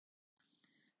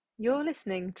You're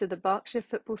listening to the Berkshire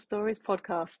Football Stories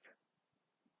podcast.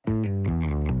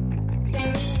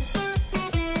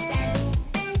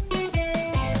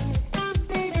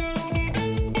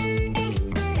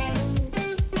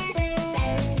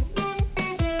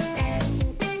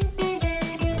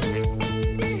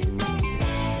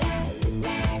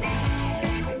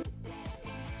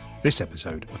 This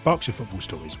episode of Berkshire Football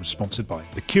Stories was sponsored by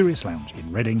The Curious Lounge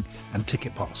in Reading and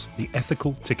Ticket Pass, the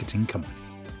ethical ticketing company.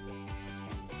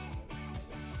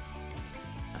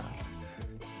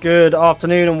 Good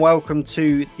afternoon and welcome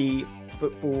to the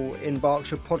Football in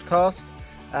Berkshire podcast.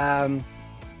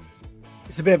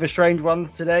 It's a bit of a strange one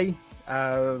today.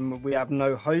 We have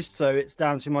no host, so it's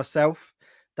down to myself,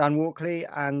 Dan Walkley,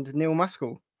 and Neil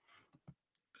Maskell.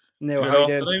 Neil,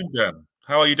 good afternoon, Dan.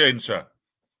 How are you doing, sir?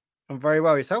 I'm very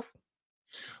well. Yourself?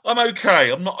 I'm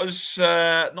okay. I'm not as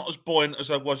buoyant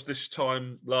as I was this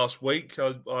time last week.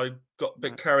 I got a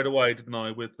bit carried away, didn't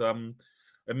I, with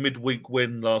a midweek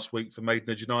win last week for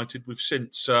Maidenhead United. We've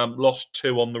since lost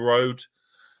 2 on the road.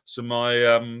 So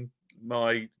my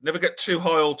never get too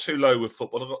high or too low with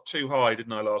football. I got too high,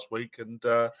 didn't I, last week? And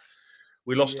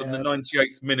we lost in the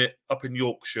 98th minute up in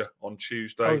Yorkshire on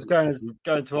Tuesday. I was going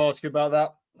to ask you about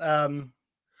that.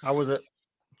 How was it?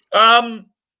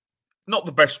 Not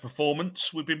the best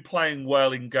performance. We've been playing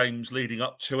well in games leading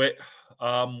up to it.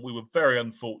 We were very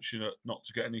unfortunate not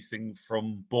to get anything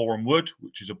from Boreham Wood,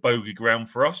 which is a bogey ground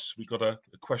for us. We got a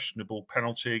questionable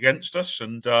penalty against us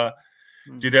and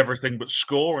did everything but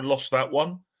score and lost that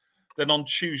one. Then on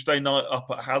Tuesday night up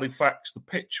at Halifax, the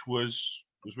pitch was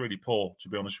really poor, to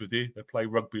be honest with you. They play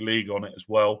rugby league on it as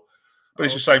well. But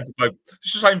it's the same for both.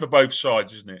 It's the same for both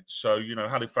sides, isn't it? So,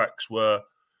 Halifax were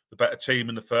the better team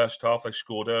in the first half. They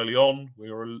scored early on. We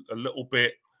were a little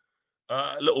bit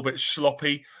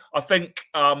sloppy. I think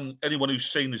anyone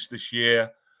who's seen us this year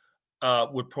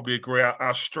would probably agree.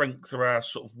 Our strength are our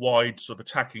sort of wide, sort of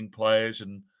attacking players,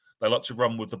 and they like to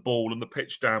run with the ball. And the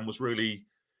pitch down was really,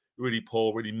 really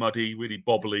poor, really muddy, really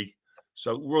bobbly.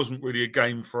 So it wasn't really a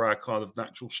game for our kind of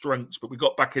natural strengths. But we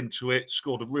got back into it,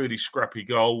 scored a really scrappy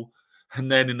goal,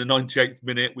 and then in the 98th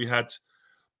minute we had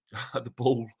the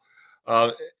ball.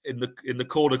 In the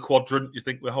corner quadrant, you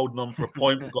think we're holding on for a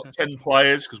point. We've got 10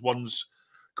 players because one's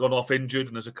gone off injured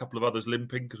and there's a couple of others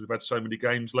limping because we've had so many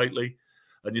games lately.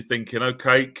 And you're thinking,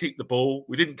 okay, keep the ball.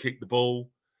 We didn't keep the ball.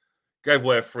 Gave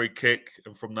away a free kick.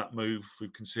 And from that move,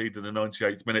 we've conceded in the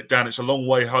 98th minute. Dan, it's a long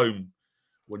way home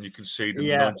when you concede in the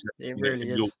 98th it minute really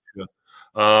in is.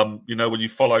 Yorkshire. When you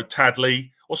follow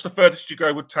Tadley. What's the furthest you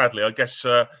go with Tadley? I guess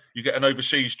you get an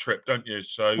overseas trip, don't you?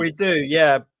 So we do,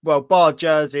 yeah. Well, bar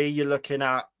Jersey, you're looking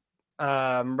at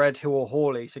Red Hill or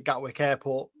Hawley, so Gatwick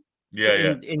Airport.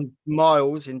 In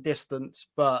miles in distance,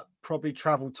 but probably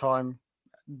travel time,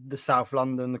 the South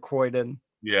London, the Croydon,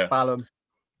 Balham.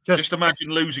 Just imagine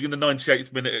losing in the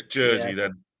 98th minute at Jersey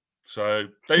then. So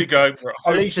there you go.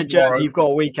 At least at Jersey, you've got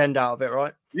a weekend out of it,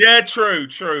 right? Yeah, true.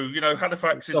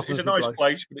 Halifax is a nice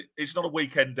place, but it's not a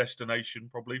weekend destination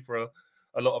probably for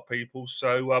a lot of people.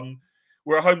 So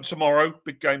we're at home tomorrow.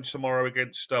 Big game tomorrow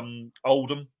against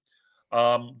Oldham.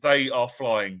 They are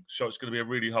flying, so it's going to be a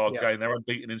really hard game. They're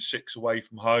unbeaten in 6 away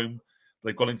from home.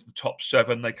 They've gone into the top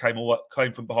 7. They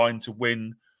came from behind to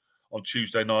win on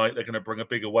Tuesday night. They're going to bring a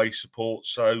big away support.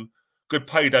 So good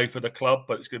payday for the club,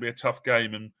 but it's going to be a tough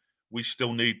game, and we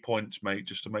still need points, mate,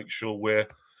 just to make sure we're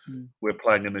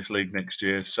playing in this league next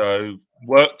year. So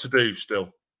work to do still.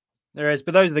 There is,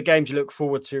 but those are the games you look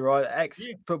forward to, right?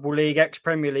 Ex-Football League,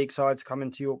 ex-Premier League sides coming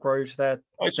to York Road. They're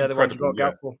the ones you've got to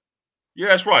go for. Yeah,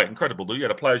 that's right. Incredible.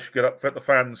 The players should get up for it. The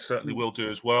fans certainly will do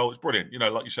as well. It's brilliant.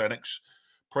 Like you say, an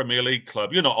ex-Premier League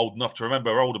club. You're not old enough to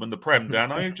remember Oldham in the Prem,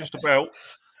 Dan, are you? Just about.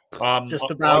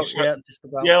 Just about.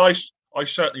 Yeah, I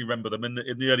certainly remember them in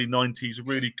the early 90s. A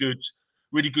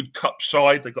really good cup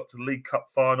side. They got to the League Cup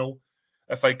final,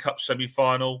 FA Cup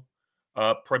semi-final,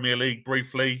 Premier League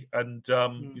briefly, and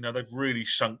they've really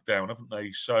sunk down, haven't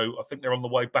they? So I think they're on the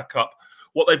way back up.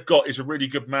 What they've got is a really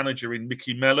good manager in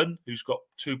Mickey Mellon, who's got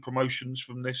 2 promotions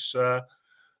from this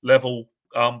level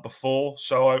before.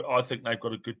 So I think they've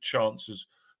got good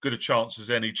a chance as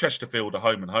any. Chesterfield are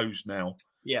home and hosed now.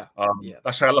 Yeah.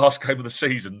 That's our last game of the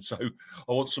season. So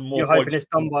I want some more. You're hoping it's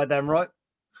done by them, right?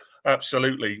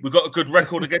 Absolutely. We've got a good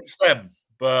record against them,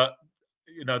 but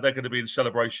they're going to be in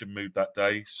celebration mood that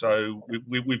day. So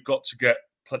we've got to get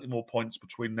plenty more points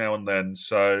between now and then.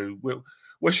 So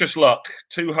wish us luck.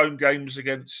 2 home games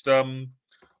against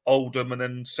Oldham and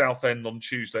then Southend on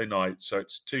Tuesday night. So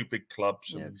it's 2 big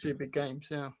clubs. Yeah, 2 big games.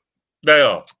 Yeah, they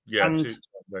are. Yeah, 2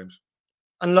 games.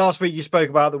 And last week you spoke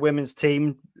about the women's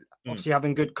team obviously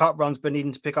having good cup runs, but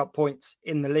needing to pick up points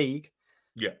in the league.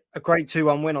 a great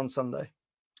 2-1 win on Sunday.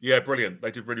 Yeah, brilliant.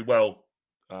 They did really well,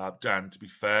 Dan, to be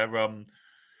fair.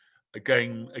 A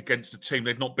game against a team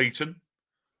they'd not beaten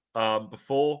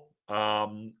before.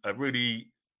 A really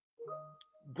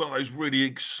one of those really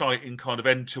exciting kind of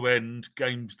end-to-end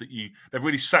games that they're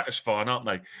really satisfying, aren't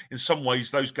they? In some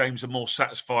ways, those games are more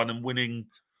satisfying than winning.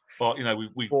 But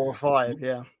we 4 or 5,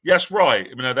 yeah. Yes, right.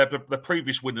 I mean, the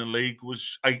previous win in the league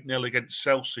was 8-0 against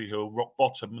Chelsea, who are rock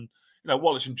bottom. And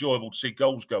while it's enjoyable to see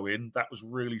goals go in, that was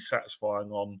really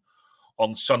satisfying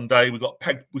on Sunday.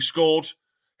 We scored,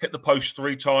 hit the post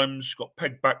 3 times, got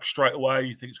pegged back straight away.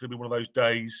 You think it's going to be one of those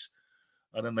days.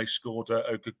 And then they scored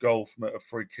a good goal from a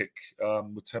free kick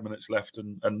with 10 minutes left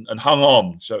and hung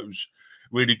on. So it was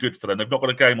really good for them. They've not got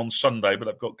a game on Sunday, but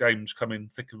they've got games coming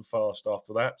thick and fast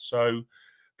after that. So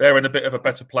they're in a bit of a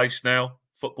better place now.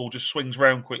 Football just swings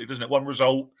round quickly, doesn't it? One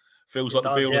result feels like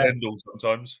the be-all and end-all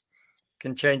sometimes.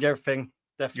 Can change everything,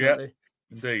 definitely.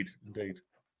 Yeah, indeed.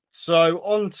 So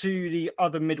on to the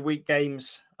other midweek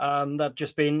games. There've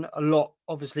just been a lot,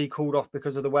 obviously, called off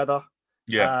because of the weather.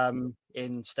 Yeah.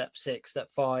 In step 6, step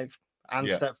 5, and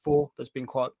step 4, there's been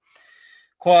quite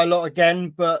a lot again.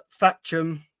 But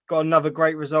Thatcham got another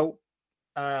great result,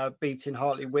 beating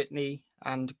Hartley Whitney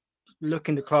and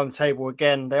looking to climb the table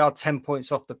again. They are 10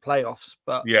 points off the playoffs,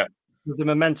 but with the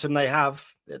momentum they have,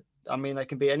 they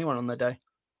can beat anyone on their day.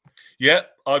 Yeah,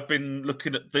 I've been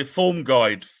looking at the form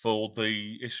guide for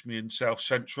the Isthmian South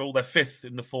Central. They're 5th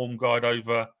in the form guide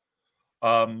over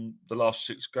the last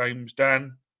 6 games.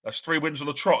 Dan, that's 3 wins on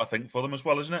the trot, I think, for them as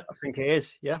well, isn't it? I think it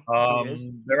is, yeah.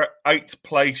 They're at 8th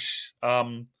place,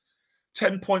 10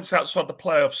 points outside the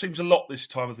playoffs. Seems a lot this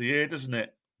time of the year, doesn't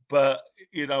it? But,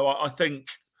 I think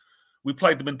we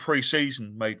played them in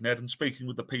pre-season, Maidenhead, and speaking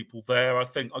with the people there, I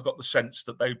think I got the sense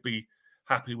that they'd be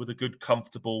happy with a good,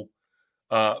 comfortable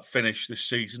finish this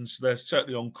season. So they're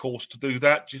certainly on course to do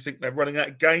that. Do you think they're running out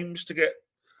of games to get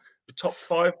the top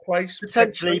 5 place?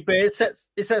 Potentially, but it sets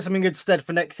them in good stead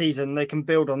for next season. They can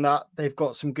build on that. They've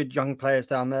got some good young players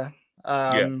down there.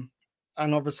 And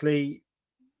obviously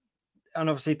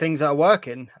things that are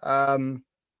working.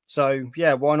 So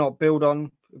why not build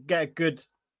on, get a good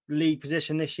league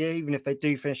position this year, even if they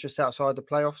do finish just outside the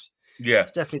playoffs. Yeah,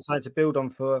 it's definitely something to build on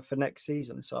for next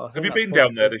season. So have you been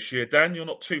down there this year, Dan? You're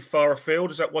not too far afield.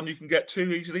 Is that one you can get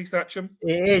to easily, Thatcham?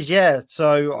 It is, yeah.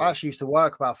 So I actually used to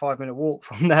work about a 5-minute walk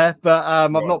from there, but I've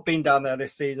not been down there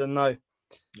this season. No,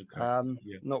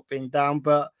 not been down.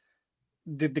 But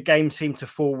the games seem to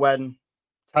fall when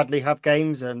Tadley have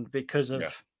games, and because of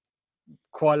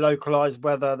quite localised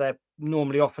weather, they're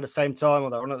normally off at the same time,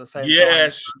 or they're on at the same time.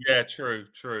 Yes, true.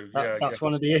 That's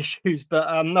one of the issues.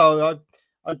 But no,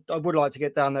 I would like to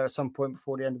get down there at some point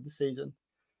before the end of the season.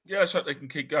 Yeah, let's hope they can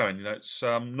keep going. It's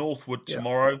Northwood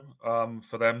tomorrow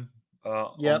for them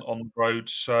on the road.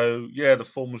 So, the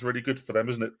form was really good for them,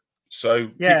 isn't it? So,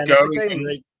 keep going. It's a game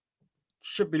they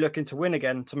should be looking to win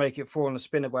again to make it 4 on the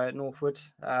spin away at Northwood.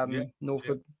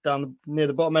 Northwood down near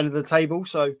the bottom end of the table.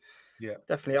 So,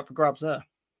 definitely up for grabs there.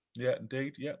 Yeah,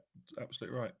 indeed. Yeah,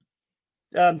 absolutely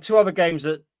right. 2 other games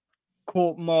that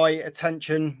caught my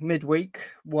attention midweek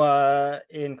were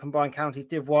in Combined Counties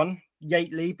Div 1.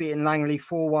 Yateley beating Langley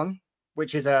 4-1,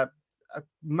 which is a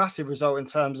massive result in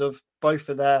terms of both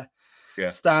of their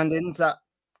standings. That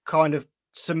kind of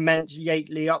cements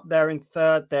Yateley up there in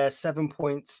 3rd. They're 7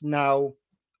 points now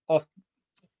off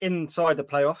inside the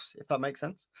playoffs, if that makes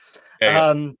sense.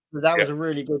 That was a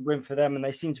really good win for them, and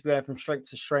they seem to be going from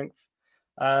strength to strength.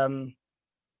 And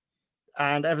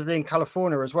Eversley,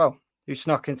 California as well, who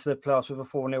snuck into the playoffs with a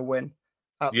 4-0 win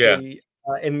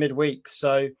in midweek.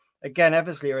 So again,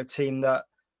 Eversley are a team that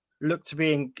look to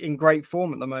be in great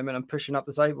form at the moment and pushing up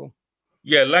the table.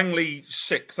 Yeah, Langley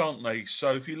 6th, aren't they?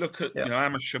 So if you look at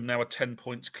Amersham now are 10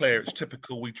 points clear. It's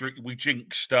typical. We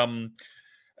jinxed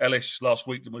Ellis last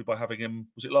week, didn't we, by having him?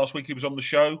 Was it last week he was on the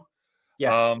show?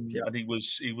 Yes. And he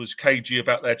was cagey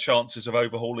about their chances of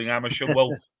overhauling Amersham.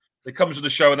 Well, they come to the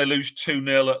show and they lose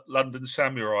 2-0 at London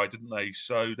Samurai, didn't they?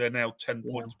 So they're now 10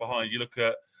 points behind. You look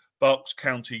at Berks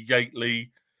County,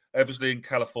 Yateley, Eversley in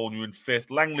California in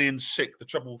 5th, Langley in 6th. The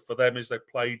trouble for them is they've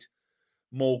played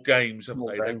more games, haven't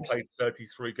they? They've played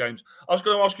 33 games. I was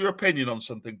going to ask your opinion on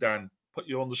something, Dan. Put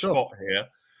you on the spot here.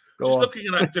 Looking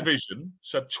at that division,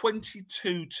 so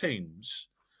 22 teams,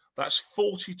 that's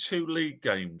 42 league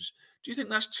games. Do you think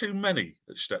that's too many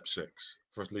at step 6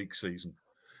 for a league season?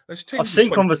 I've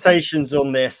seen conversations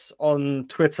on this on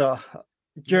Twitter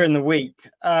during the week.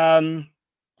 I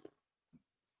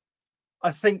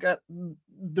think at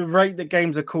the rate that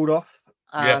games are called off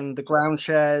and the ground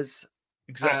shares,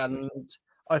 and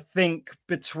I think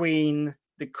between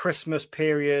the Christmas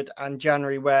period and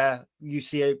January, where you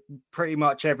see it pretty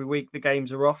much every week the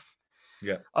games are off.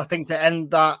 Yeah, I think to end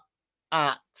that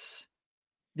at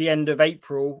the end of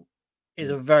April is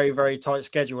a very, very tight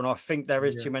schedule, and I think there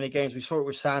is too many games. We saw it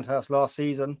with Sandhurst last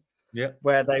season,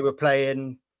 where they were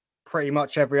playing pretty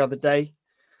much every other day.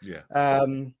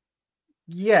 I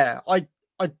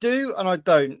do and I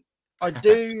don't. I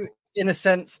do in a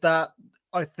sense that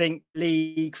I think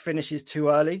league finishes too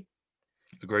early.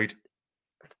 Agreed.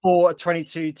 For a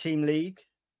 22-team league.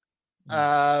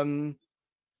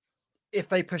 If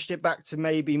they pushed it back to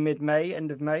maybe mid-May,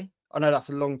 end of May, I know that's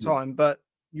a long time, but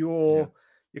you're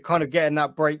kind of getting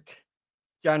that break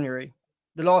January.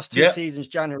 The last 2 seasons,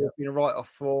 January has been a write-off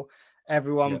for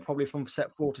everyone, probably from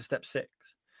step 4 to step 6.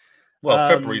 Well,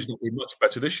 February's not been much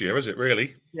better this year, is it,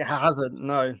 really? It hasn't.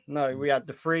 No. We had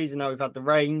the freeze and now we've had the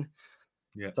rain.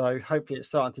 Yeah. So hopefully it's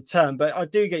starting to turn. But I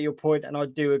do get your point and I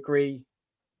do agree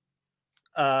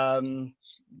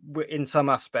in some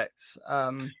aspects.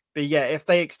 But yeah, if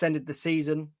they extended the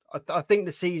season, I think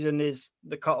the season is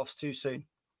the cut-off's too soon.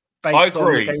 Based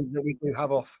on the games that we do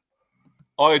have off.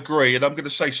 I agree. And I'm going to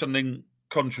say something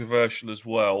controversial as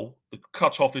well. The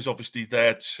cut-off is obviously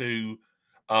there to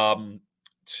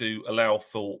allow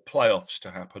for playoffs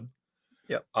to happen.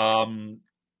 Yep.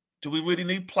 Do we really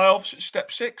need playoffs at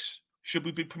step 6? Should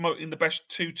we be promoting the best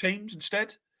 2 teams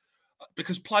instead?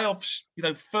 Because playoffs,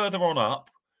 further on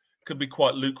up can be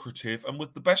quite lucrative. And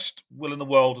with the best will in the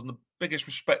world and the biggest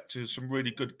respect to some really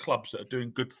good clubs that are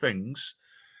doing good things,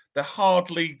 they're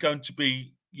hardly going to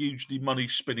be hugely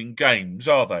money-spinning games,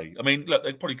 are they? I mean, look,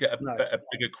 they'd probably get a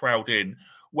bigger crowd in.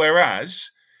 Whereas,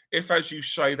 if, as you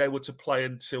say, they were to play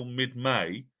until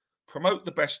mid-May, promote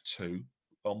the best 2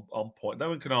 on point. No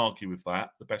one can argue with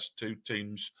that. The best 2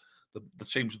 teams, the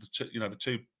teams with the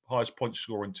 2 highest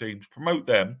point-scoring teams, promote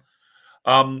them.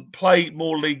 Play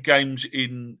more league games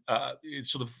in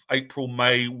sort of April,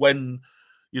 May, when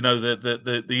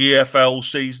the EFL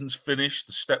season's finished,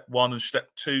 the step 1 and step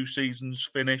 2 seasons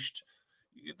finished.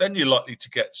 Then you're likely to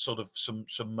get sort of some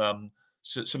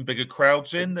bigger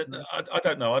crowds in. I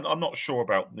don't know. I'm not sure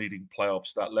about needing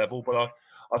playoffs at that level, but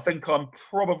I think I'm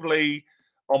probably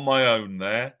on my own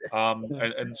there.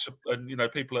 And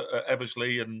people at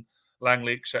Eversley and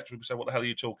Langley, etc., say, "What the hell are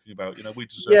you talking about?" We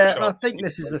deserve. Yeah, and I think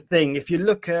this is the thing. If you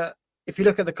look at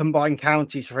the combined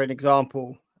counties, for an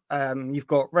example, you've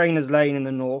got Rayners Lane in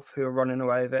the north who are running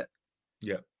away with it.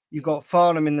 Yeah, you've got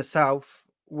Farnham in the south,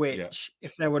 which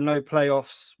if there were no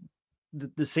playoffs,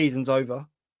 the season's over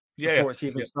before it's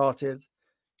even started.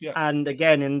 Yeah, and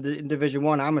again in Division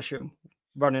 1, Amersham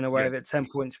running away with it, 10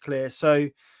 points clear. So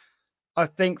I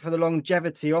think for the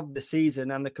longevity of the season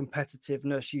and the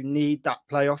competitiveness, you need that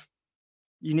playoff.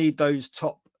 You need those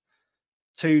top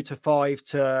 2 to 5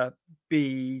 to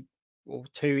be, or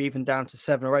 2 even down to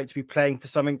 7 or 8 to be playing for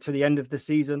something to the end of the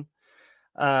season.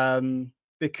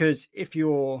 Because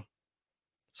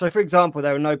so for example,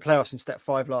 there were no playoffs in step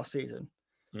 5 last season.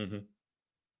 Mm-hmm.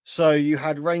 So you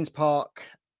had Rains Park,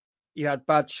 you had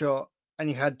Badshot, and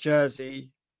you had Jersey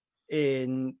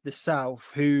in the south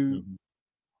who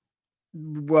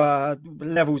were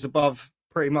levels above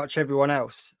pretty much everyone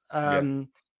else.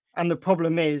 And the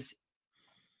problem is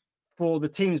for the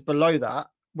teams below that,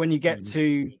 when you get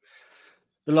to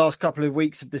the last couple of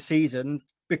weeks of the season,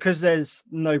 because there's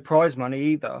no prize money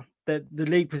either, the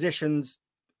league positions,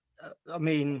 I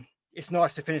mean, it's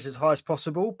nice to finish as high as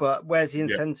possible, but where's the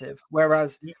incentive?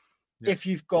 Whereas if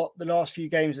you've got the last few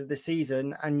games of the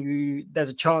season and there's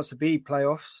a chance to be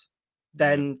playoffs,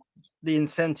 then the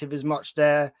incentive is much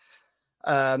there.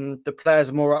 The players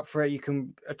are more up for it. You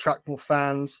can attract more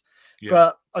fans.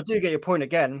 But I do get your point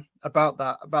again about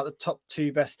the top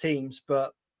 2 best teams.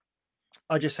 But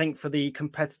I just think for the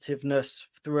competitiveness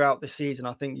throughout the season,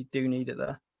 I think you do need it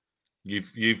there.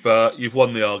 You've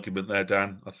won the argument there,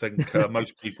 Dan. I think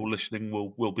most people listening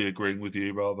will be agreeing with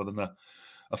you rather than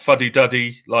a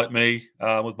fuddy-duddy like me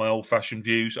with my old-fashioned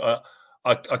views.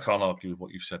 I can't argue with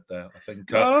what you've said there. I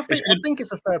think I think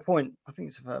it's a fair point.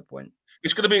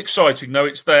 It's going to be exciting. No,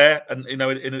 it's there, and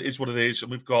it is what it is.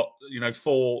 And we've got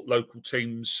 4 local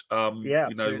teams. Going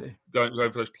for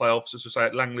those playoffs. As I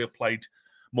say, Langley have played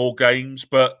more games,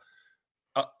 but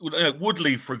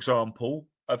Woodley, for example,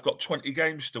 I've got 20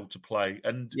 games still to play.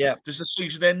 And does the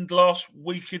season end last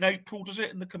week in April? Does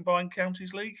it in the Combined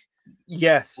Counties League?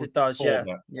 Yes, it does.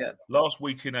 Yeah. Last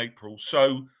week in April.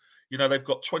 So they've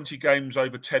got 20 games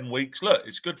over 10 weeks. Look,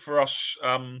 it's good for us.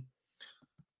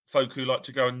 Folk who like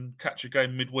to go and catch a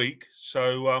game midweek,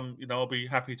 so I'll be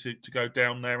happy to go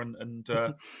down there and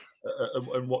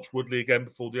watch Woodley again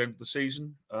before the end of the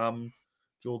season.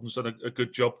 Jordan's done a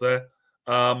good job there,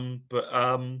 but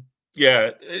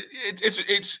Yeah,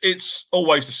 it's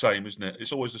always the same, isn't it?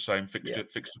 It's always the same fixture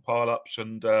pile-ups.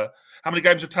 And how many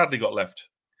games have Tadley got left?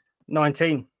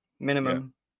 19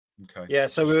 minimum. Yeah. Okay. Yeah,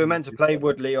 so we were meant to play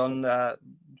Woodley on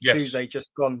Tuesday,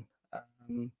 just gone.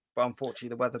 But unfortunately,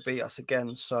 the weather beat us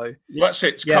again. So that's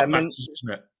it. It's cup matches, isn't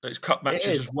it? It's cup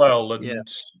matches as well. And,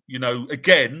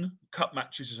 again, cup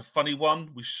matches is a funny one.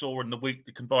 We saw in the week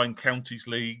the Combined Counties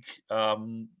League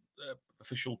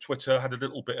official Twitter had a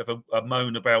little bit of a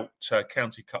moan about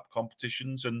county cup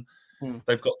competitions, and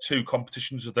they've got 2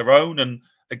 competitions of their own. And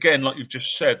again, like you've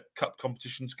just said, cup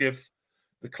competitions give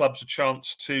the clubs a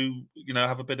chance to,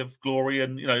 have a bit of glory.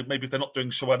 And, maybe if they're not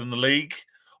doing so well in the league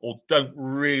or don't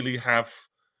really have,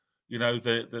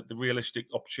 the realistic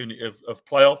opportunity of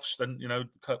playoffs, then,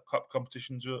 cup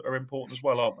competitions are important as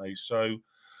well, aren't they? So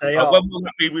when will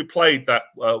that be replayed, that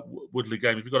Woodley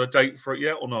game? Have you got a date for it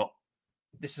yet or not?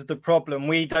 This is the problem.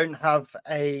 We don't have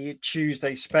a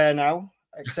Tuesday spare now,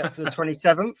 except for the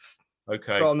 27th.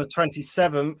 Okay. But on the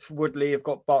 27th, Woodley have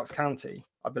got Berks County,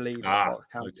 I believe. Berks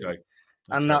County. Okay.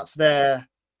 And that's there.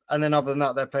 And then other than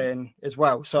that, they're playing as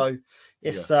well. So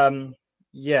it's going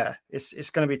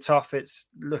to be tough. It's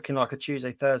looking like a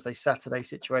Tuesday, Thursday, Saturday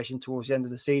situation towards the end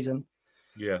of the season.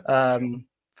 Yeah.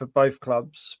 For both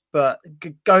clubs. But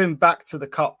going back to the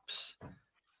cups,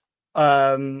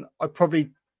 I'd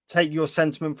probably take your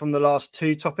sentiment from the last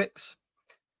 2 topics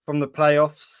from the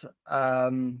playoffs.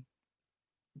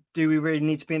 Do we really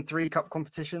need to be in 3 cup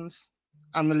competitions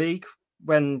and the league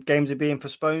when games are being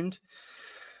postponed?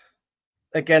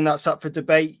 Again, that's up for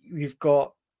debate. We've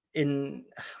got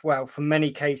for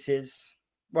many cases,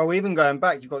 even going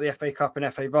back, you've got the FA Cup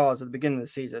and FA Vars at the beginning of the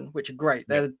season, which are great.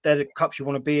 They're the cups you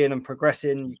want to be in and progress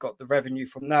in. You've got the revenue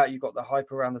from that. You've got the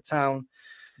hype around the town.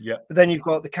 Yeah. But then you've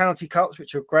got the county cups,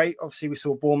 which are great. Obviously, we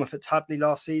saw Bournemouth at Tadley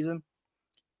last season.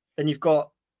 Then you've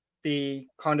got the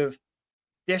kind of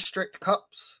district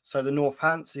cups. So the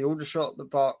Northants, the Aldershot, the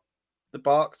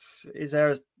Berks. Is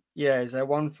there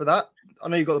one for that? I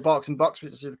know you've got the Berks and Bucks,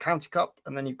 which is the county cup,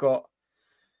 and then you've got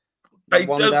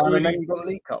one down, and then you've got the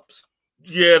league cups.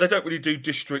 Yeah, they don't really do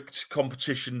district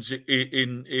competitions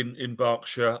in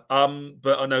Berkshire,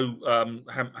 but I know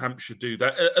Hampshire do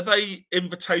that. Are they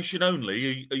invitation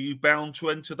only? Are you bound to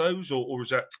enter those, or is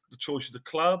that the choice of the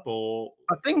club? Or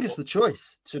I think it's the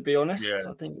choice, to be honest. Yeah.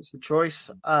 I think it's the choice.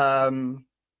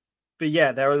 But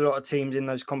yeah, there are a lot of teams in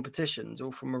those competitions,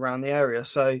 all from around the area.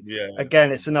 So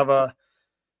again, it's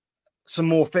some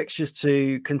more fixtures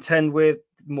to contend with,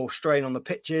 more strain on the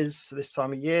pitches this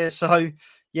time of year. So I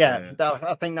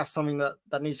think that's something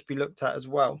that needs to be looked at as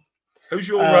well. Who's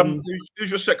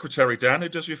your secretary, Dan? Who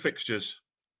does your fixtures?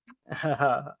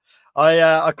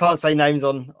 I can't say names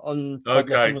on.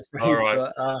 Okay, all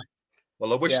right. But,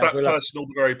 well, I wish that person all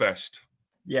the very best.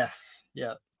 Yes,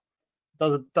 yeah.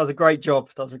 Does a great job.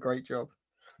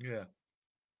 Yeah.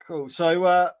 Cool. So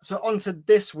on to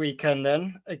this weekend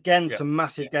then. Again, some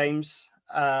massive games.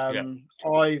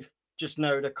 I've just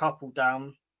noted a couple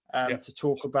down to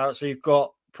talk about. So you've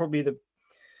got probably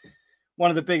one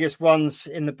of the biggest ones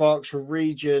in the Berkshire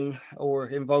region, or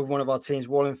involved one of our teams,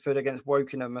 Wallingford against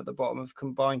Wokingham at the bottom of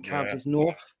Combined Counties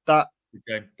North. That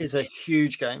is a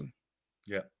huge game.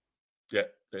 Yeah,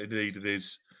 indeed it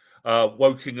is.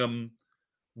 Wokingham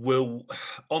will,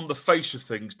 on the face of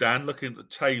things, Dan, looking at the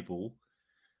table,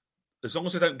 as long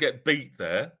as they don't get beat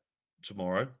there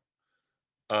tomorrow,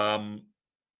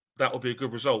 that will be a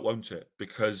good result, won't it?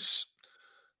 Because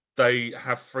they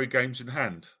have 3 games in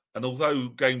hand. And although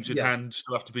games in hand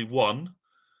still have to be won,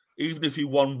 even if you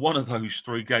won one of those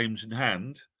 3 games in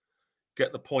hand,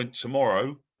 get the point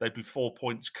tomorrow, they'd be 4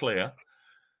 points clear.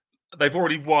 They've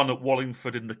already won at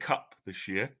Wallingford in the Cup this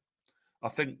year. I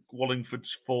think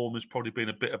Wallingford's form has probably been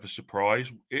a bit of a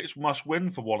surprise. It's must win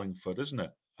for Wallingford, isn't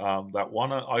it? That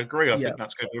one. I agree. I think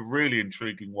that's going to be a really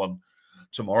intriguing one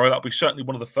tomorrow. That'll be certainly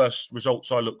one of the first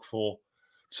results I look for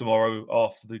tomorrow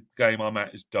after the game I'm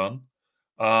at is done.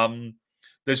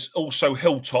 There's also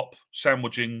Hilltop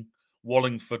sandwiching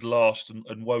Wallingford last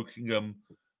and Wokingham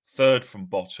third from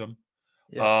bottom.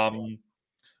 Yeah.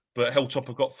 But Hilltop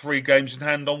have got 3 games in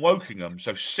hand on Wokingham,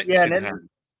 so 6 in hand.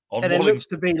 And it looks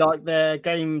to be like their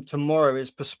game tomorrow is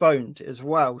postponed as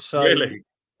well. So really?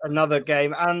 Another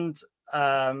game. And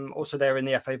also they're in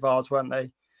the FA Vars, weren't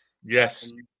they?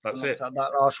 Yes, that's it.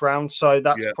 That last round. So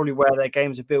that's probably where their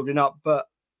games are building up. But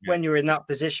when you're in that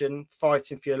position,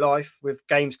 fighting for your life, with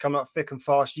games coming up thick and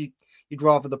fast, you'd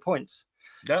rather the points.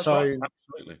 That's right.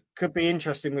 Absolutely. Could be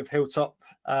interesting with Hilltop.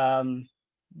 Are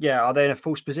they in a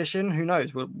false position? Who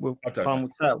knows? We'll time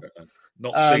will tell.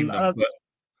 Not seen them, but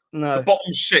No. The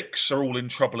bottom 6 are all in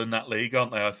trouble in that league,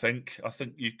 aren't they? I think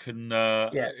you can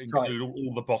include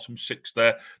all the bottom 6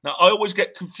 there. Now, I always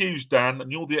get confused, Dan,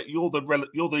 and you're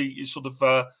the sort of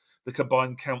the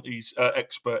combined counties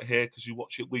expert here because you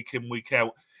watch it week in, week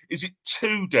out. Is it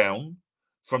 2 down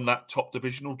from that top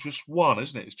division, or just 1?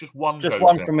 Isn't it? It's just 1. Just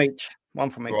 1 down. from each.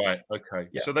 1 from each. Right. Okay.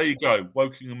 Yeah. So there you go.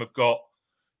 Wokingham have got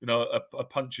a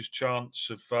puncher's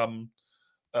chance of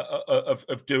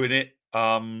doing it.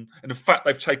 And in fact,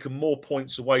 they've taken more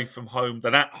points away from home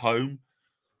than at home.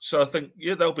 So I think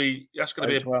that's going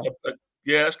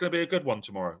to be a good one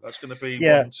tomorrow. That's going to be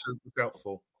one to look out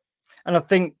for. And I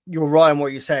think you're right in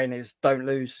what you're saying is don't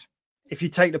lose. If you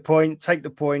take the point,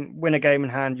 win a game in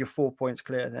hand, you're 4 points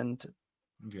clear. And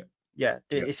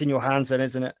it's in your hands then,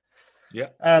 isn't it? Yeah.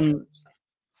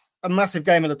 A massive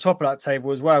game at the top of that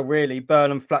table as well, really.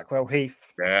 Burnham, Blackwell, Heath.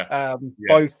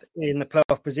 Both in the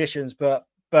playoff positions, but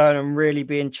Burnham really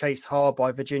being chased hard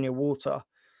by Virginia Water,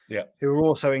 who are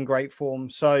also in great form.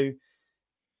 So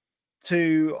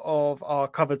 2 of our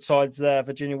covered sides there,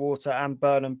 Virginia Water and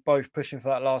Burnham, both pushing for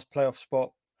that last playoff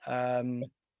spot,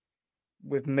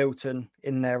 with Milton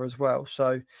in there as well.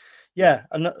 So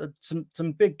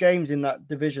some big games in that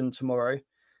division tomorrow.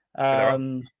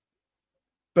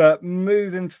 But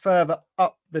moving further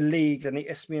up the leagues and the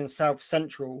Isthmian South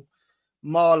Central,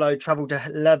 Marlow travelled to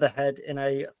Leatherhead in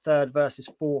a 3rd versus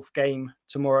 4th game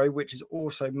tomorrow, which is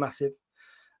also massive.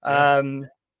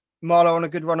 Marlow on a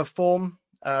good run of form.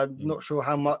 Not sure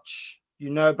how much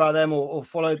you know about them or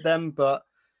followed them, but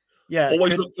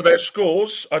always look for their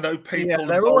scores. I know people. Yeah,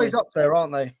 they're always up there,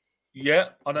 aren't they? Yeah,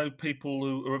 I know people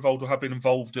who are involved or have been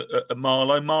involved at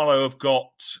Marlow. Marlow have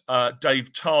got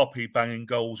Dave Tarpey banging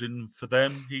goals in for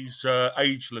them. He's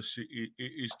ageless,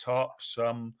 is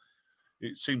Tarps.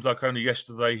 It seems like only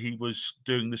yesterday he was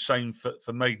doing the same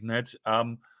for Maidenhead.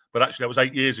 But actually, that was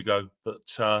 8 years ago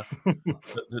that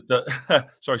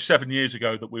 7 years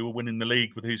ago that we were winning the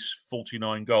league with his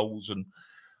 49 goals,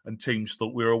 and teams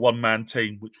thought we were a one-man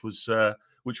team, which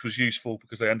was useful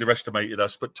because they underestimated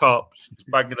us. But Tarps is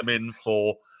banging them in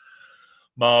for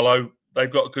Marlow.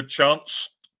 They've got a good chance.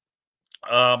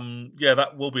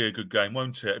 That will be a good game,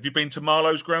 won't it? Have you been to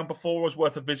Marlow's ground before? It was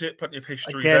worth a visit. Plenty of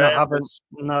history there. I haven't.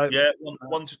 No. Yeah,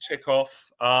 one to tick off.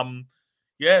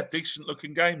 Decent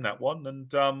looking game, that one.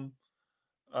 And,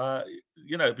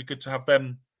 it'd be good to have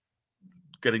them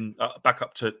getting back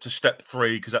up to step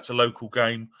 3 because that's a local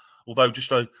game. Although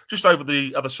just over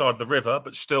the other side of the river,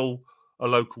 but still a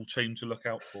local team to look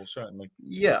out for, certainly.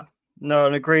 Yeah. No,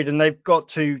 and agreed. And they've got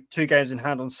two games in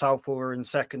hand on Southall, who are in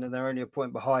 2nd, and they're only a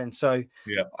point behind. So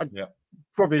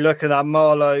probably looking at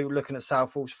Marlow, looking at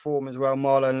Southall's form as well.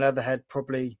 Marlow and Leatherhead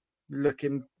probably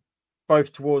looking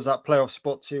both towards that playoff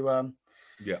spot to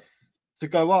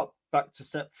go up back to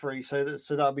step 3. So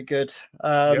that'll be good.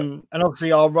 And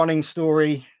obviously our running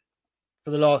story for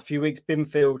the last few weeks,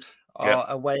 Binfield are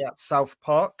away at South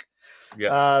Park.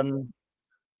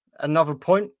 Another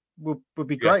point would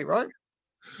be great, right?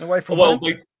 Away from home.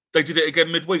 They did it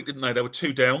again midweek, didn't they? They were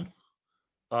 2 down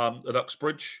at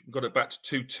Uxbridge, got it back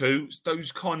to 2-2. It's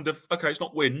those kind of it's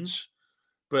not wins,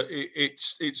 but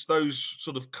it's those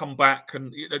sort of come back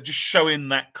and just showing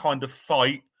that kind of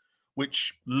fight,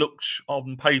 which looks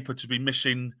on paper to be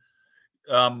missing.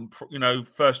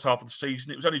 First half of the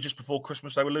season, it was only just before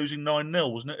Christmas they were losing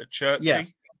 9-0, wasn't it, at Chertsey? Yeah,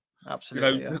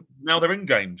 absolutely. Now they're in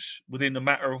games within a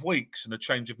matter of weeks, and a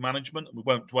change of management. We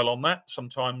won't dwell on that.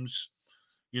 Sometimes,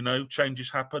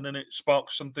 changes happen and it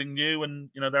sparks something new, and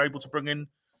they're able to bring in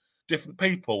different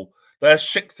people. They're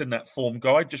 6th in that form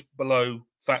guide, just below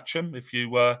Thatcham. If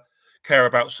you care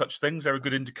about such things, they're a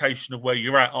good indication of where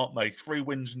you're at, aren't they? 3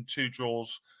 wins and 2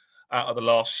 draws out of the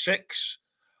last 6,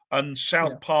 and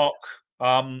South Park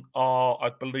are, I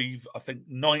think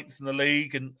 9th in the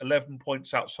league and 11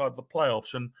 points outside the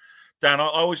playoffs. And Dan, I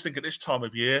always think at this time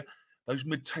of year, those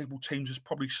mid-table teams is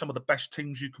probably some of the best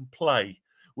teams you can play,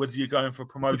 whether you're going for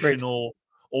promotion or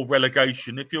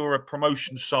relegation. If you're a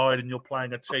promotion side and you're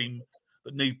playing a team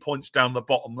that need points down the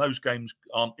bottom, those games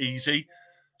aren't easy.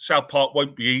 South Park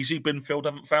won't be easy. Binfield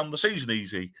haven't found the season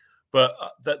easy. But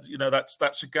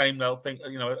that's a game they'll think,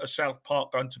 a South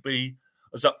Park going to be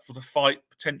as up for the fight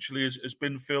potentially as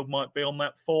Binfield might be on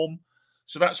that form.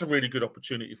 So that's a really good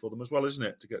opportunity for them as well, isn't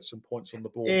it, to get some points on the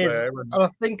board there? And I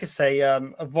think it's a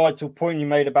vital point you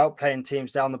made about playing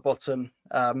teams down the bottom,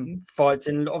 fights.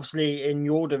 And obviously in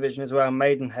your division as well,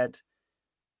 Maidenhead's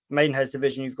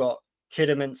division, you've got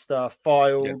Kidderminster,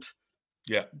 Fylde.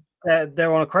 Yeah.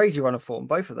 they're on a crazy run of form,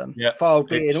 both of them. Yeah, Fylde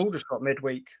beating Aldershot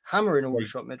midweek, hammering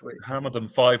Aldershot midweek. Hammered them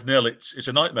 5-0. It's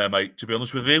a nightmare, mate. To be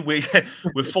honest with you, we're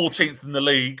 14th in the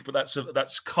league, but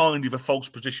that's kind of a false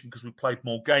position because we've played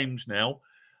more games now,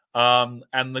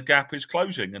 and the gap is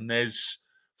closing. And there's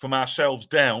from ourselves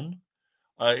down.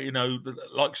 The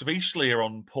likes of Eastleigh are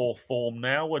on poor form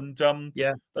now, and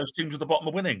those teams at the bottom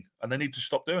are winning, and they need to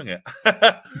stop doing it.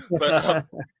 But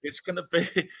it's going to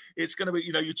be.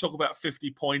 You talk about 50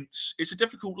 points. It's a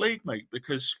difficult league, mate,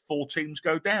 because 4 teams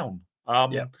go down.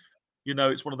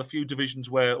 It's one of the few divisions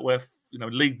where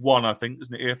League One, I think,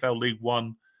 isn't it? EFL League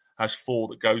One has 4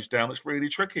 that goes down. It's really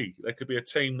tricky. There could be a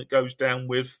team that goes down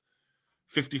with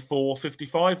 54,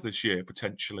 55 this year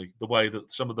potentially. The way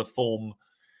that some of the form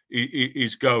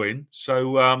is going.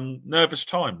 So nervous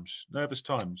times.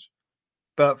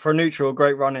 But for a neutral,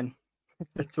 great running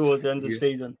towards the end of the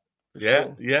season.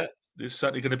 Sure. There's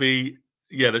certainly going to be.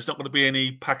 There's not going to be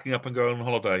any packing up and going on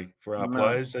holiday for our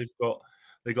players.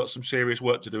 They've got some serious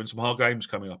work to do and some hard games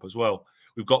coming up as well.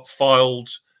 We've got Fylde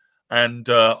and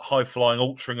high flying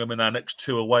Altrincham in our next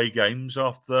 2 away games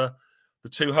after the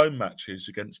 2 home matches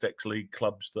against ex-league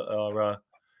clubs that are.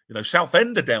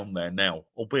 Southend are down there now,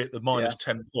 albeit the minus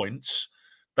 10 points.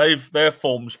 Their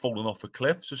form's fallen off a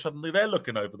cliff, so suddenly they're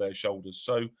looking over their shoulders.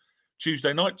 So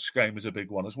Tuesday night's game is a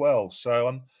big one as well. So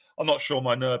I'm not sure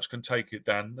my nerves can take it,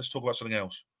 Dan. Let's talk about something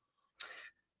else.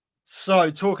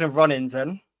 So talking of run-ins,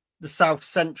 then the South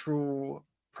Central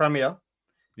Premier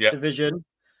Division,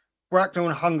 Bracknell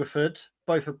and Hungerford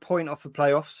both a point off the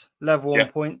playoffs, level 1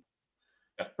 point.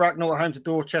 Bracknell at home to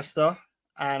Dorchester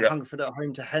and Hungerford at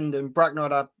home to Hendon. Bracknell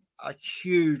had a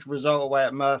huge result away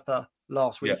at Merthyr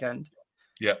last weekend.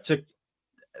 So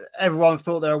everyone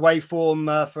thought their away form.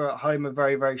 Merthyr at home are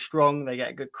very, very strong. They get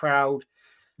a good crowd.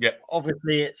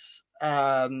 Obviously, it's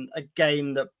a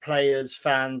game that players,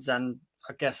 fans, and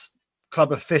I guess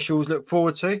club officials look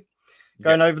forward to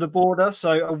going over the border.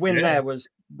 So a win there was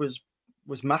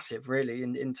massive, really,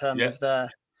 in terms of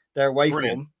their away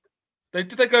form. Did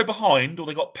they go behind or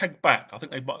they got pegged back? I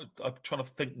think they might. I'm trying to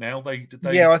think now. They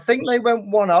I think they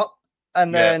went 1 up,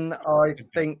 and then I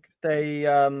think they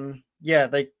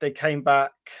came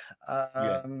back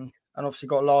and obviously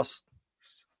got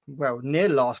near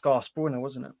last gasp winner,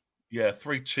 wasn't it?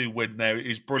 3-2 win there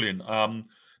is brilliant.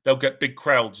 They'll get big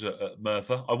crowds at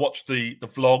Merthyr. I watched the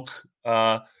vlog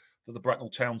that the Bracknell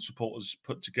Town supporters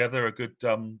put together. A good,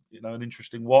 an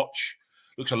interesting watch.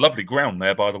 Looks a lovely ground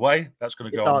there, by the way. That's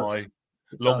going to go on my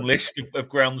long list of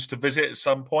grounds to visit at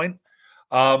some point.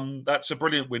 That's a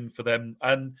brilliant win for them.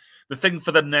 And the thing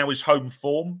for them now is home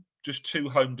form. Just 2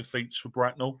 home defeats for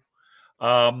Bracknell.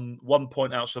 1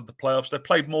 point outside the playoffs. They've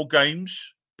played more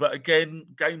games, but again,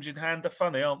 games in hand are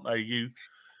funny, aren't they?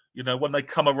 When they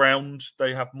come around,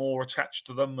 they have more attached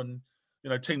to them, and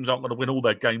teams aren't going to win all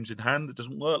their games in hand. It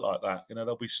doesn't work like that.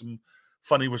 There'll be some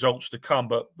funny results to come,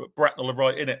 but Bracknell are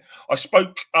right in it. I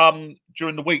spoke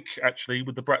during the week actually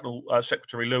with the Bracknell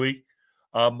secretary Louis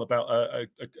about a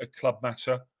club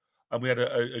matter, and we had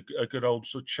a good old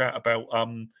sort of chat about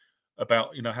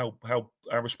how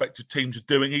our respective teams are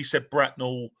doing. He said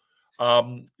Bracknell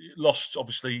lost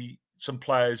obviously some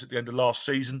players at the end of last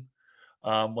season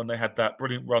when they had that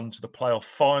brilliant run to the playoff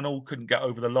final, couldn't get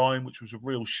over the line, which was a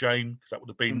real shame because that would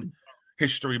have been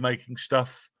history-making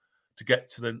stuff to get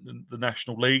to the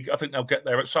National League. I think they'll get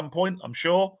there at some point, I'm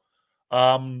sure.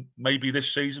 Maybe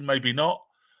this season, maybe not.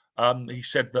 He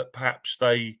said that perhaps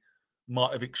they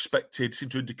might have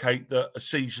seemed to indicate that a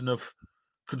season of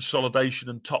consolidation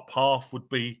and top half would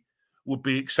be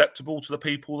acceptable to the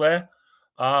people there.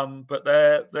 But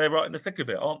they're right in the thick of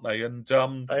it, aren't they? And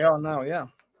they are now, yeah.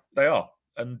 They are.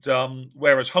 And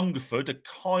whereas Hungerford are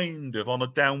kind of on a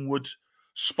downward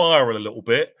spiral a little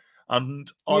bit. And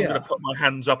I'm going to put my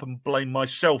hands up and blame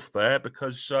myself there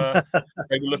because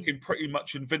they were looking pretty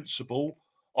much invincible.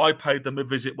 I paid them a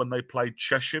visit when they played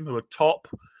Chesham, who are top.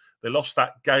 They lost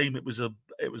that game. It was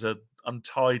a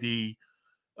untidy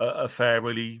affair,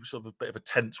 really, sort of a bit of a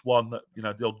tense one. That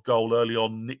the odd goal early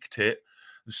on nicked it.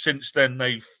 And since then,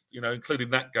 they've including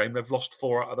that game, they've lost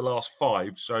 4 out of the last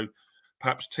 5. So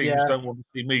perhaps teams don't want to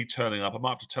see me turning up. I might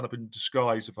have to turn up in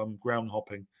disguise if I'm ground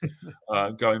hopping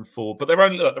going forward. But they're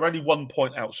only 1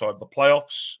 point outside the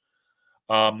playoffs.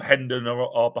 Hendon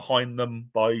are behind them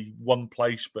by 1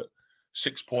 place, but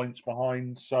 6 points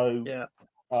behind. So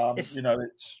it's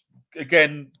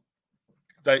again,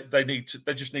 they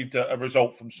just need a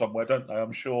result from somewhere, don't they?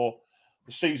 I'm sure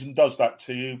the season does that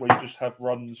to you, where you just have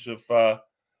runs of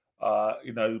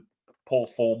poor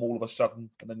form all of a sudden,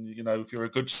 and then if you're a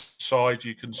good side,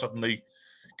 you can suddenly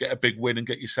get a big win and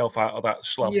get yourself out of that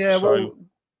slump. Well,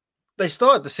 they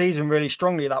started the season really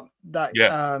strongly. They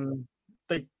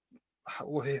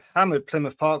hammered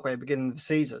Plymouth Parkway at the beginning of the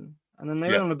season, and then they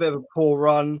went on a bit of a poor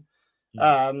run.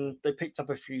 They picked up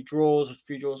a few draws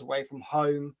away from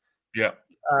home. Yeah.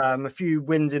 A few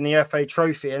wins in the FA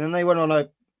Trophy, and then they went on a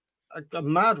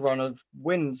mad run of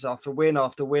wins after win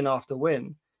after win after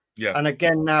win. Yeah. And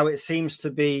again, now it seems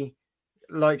to be,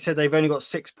 like I said, they've only got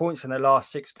 6 points in their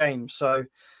last 6 games. So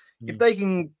if they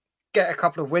can get a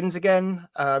couple of wins again,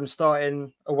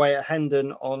 starting away at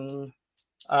Hendon on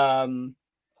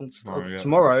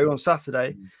tomorrow on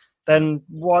Saturday, then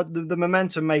the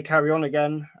momentum may carry on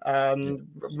again.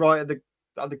 Right at the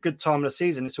good time of the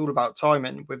season, it's all about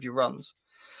timing with your runs.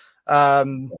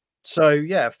 So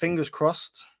yeah, fingers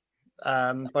crossed.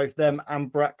 Both them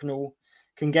and Bracknell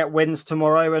can get wins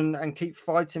tomorrow and keep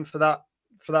fighting for that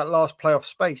last playoff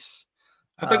space.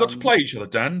 Have they got to play each other,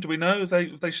 Dan? Do we know?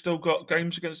 They still got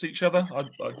games against each other? I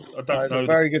don't know. That's a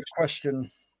very good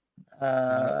question.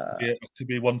 It could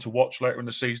be one to watch later in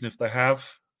the season if they have.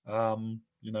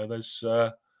 There's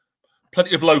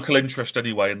plenty of local interest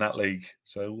anyway in that league,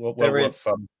 so well worth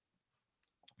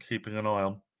keeping an eye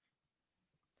on.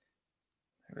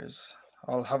 There is.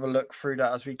 I'll have a look through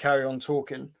that as we carry on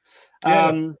talking.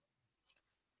 Yeah.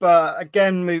 But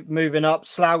again, moving up,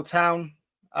 Slough Town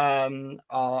are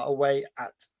away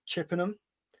at Chippenham.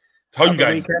 Home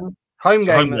game. Home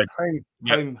to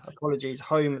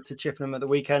Chippenham at the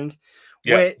weekend.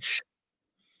 Yeah. Which,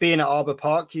 being at Arbour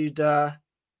Park, you'd bet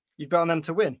on them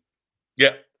to win.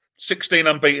 Yeah, 16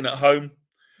 unbeaten at home.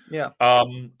 Yeah.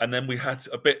 And then we had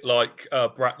a bit like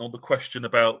Bracknell, the question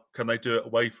about can they do it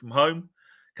away from home?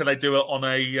 Can they do it on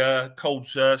a cold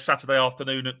Saturday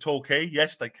afternoon at Torquay?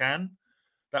 Yes, they can.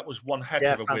 That was one heck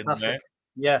of a win there.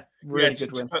 Yeah, really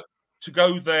good win. To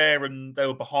go there, and they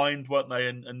were behind, weren't they?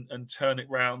 And turn it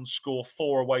round, score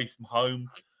 4 away from home.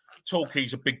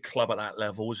 Torquay's a big club at that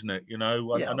level, isn't it? I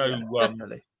know.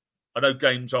 Definitely. I know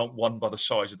games aren't won by the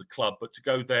size of the club, but to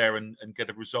go there and get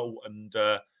a result and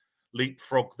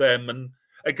leapfrog them, and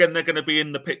again they're going to be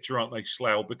in the picture, aren't they,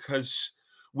 Slough? Because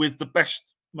with the best,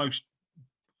 most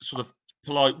sort of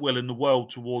polite will in the world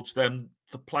towards them,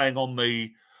 the playing on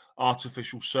the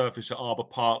artificial surface at Arbour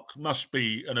Park must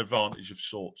be an advantage of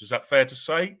sorts. Is that fair to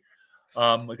say?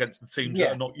 Against the teams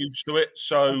that are not used to it.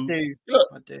 So I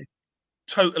do.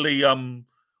 Totally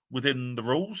within the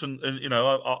rules, and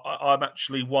I'm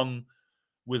actually one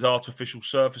with artificial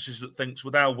surfaces that thinks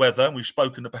with our weather, and we've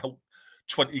spoken about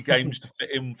 20 games to fit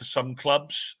in for some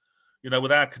clubs.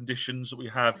 With our conditions that we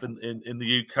have in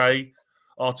the UK,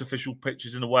 artificial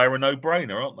pitches in a way are a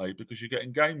no-brainer, aren't they? Because you're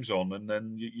getting games on, and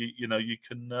then you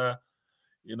can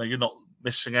you're not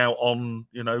missing out on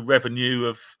revenue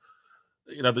of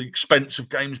the expense of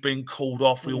games being called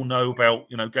off. We all know about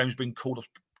games being called off,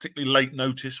 particularly late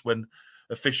notice when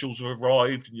officials have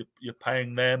arrived and you're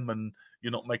paying them and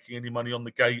you're not making any money on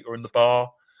the gate or in the bar.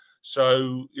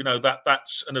 So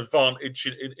that's an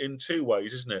advantage in 2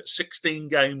 ways, isn't it? 16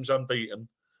 games unbeaten.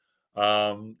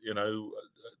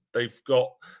 They've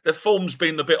got their form's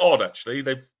been a bit odd actually.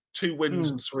 They've 2 wins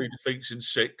and 3 defeats in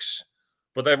 6,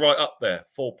 but they're right up there,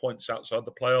 4 points outside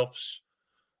the playoffs.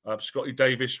 Scotty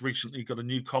Davis recently got a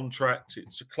new contract.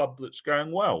 It's a club that's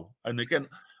going well, and again,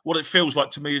 what it feels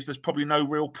like to me is there's probably no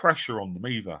real pressure on them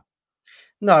either.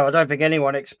 No, I don't think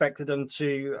anyone expected them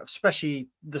to, especially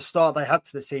the start they had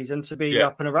to the season, to be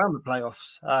up and around the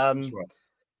playoffs. That's right.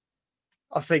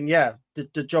 I think,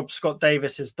 the job Scott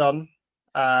Davis has done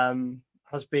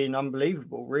has been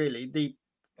unbelievable, really. The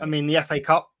FA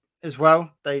Cup as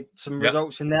well. Some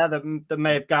results in there that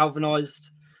may have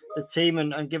galvanised the team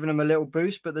and given them a little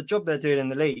boost. But the job they're doing in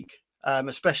the league,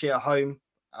 especially at home,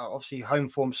 obviously home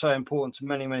form so important to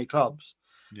many, many clubs.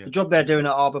 Yeah. The job they're doing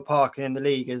at Arbour Park and in the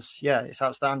league is, it's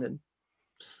outstanding.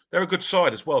 They're a good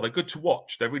side as well. They're good to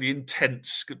watch. They're really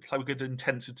intense, good play with good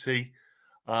intensity,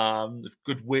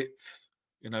 good width,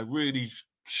 really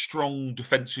strong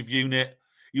defensive unit.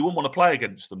 You wouldn't want to play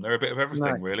against them. They're a bit of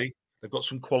everything, really. They've got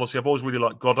some quality. I've always really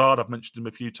liked Goddard. I've mentioned him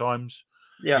a few times.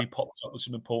 Yeah. He pops up with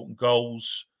some important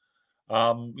goals.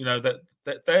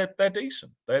 They're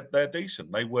decent. They're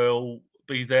decent. They will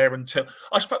be there until,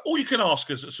 I suppose, all you can ask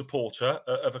as a supporter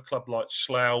of a club like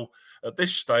Slough at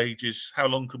this stage is how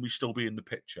long can we still be in the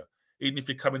picture? Even if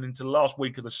you're coming into the last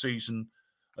week of the season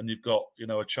and you've got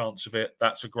a chance of it,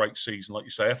 that's a great season, like you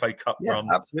say, FA Cup run.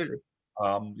 Absolutely.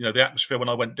 The atmosphere when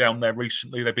I went down there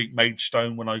recently, they beat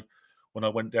Maidstone when I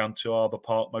went down to Arbour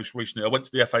Park most recently. I went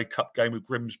to the FA Cup game with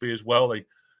Grimsby as well. They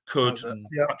could and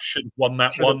perhaps should have won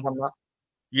that one.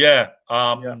 Yeah.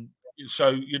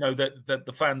 So that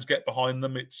the fans get behind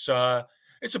them. It's a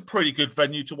pretty good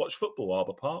venue to watch football,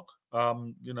 Arbour Park.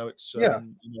 It's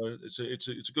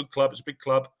it's a good club. It's a big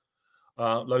club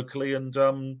locally, and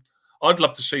I'd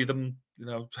love to see them.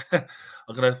 I'm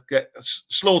going to get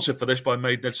slaughtered for this by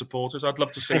Maidenhead supporters. I'd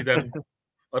love to see them.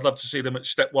 I'd love to see them at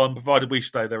step one, provided we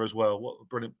stay there as well. What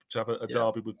brilliant to have a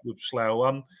derby with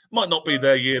Slough. Might not be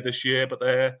their year this year, but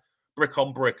they're brick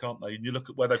on brick, aren't they? And you look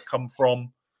at where they've come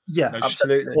from. Yeah,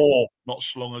 absolutely. Not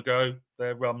so long ago,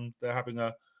 they're having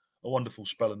a wonderful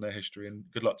spell in their history, and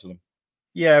good luck to them.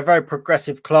 Yeah, a very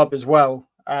progressive club as well.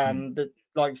 That,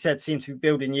 like you said, seems to be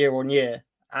building year on year.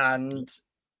 And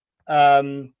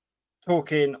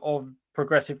talking of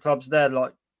progressive clubs, there,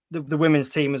 like the women's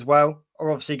team as well,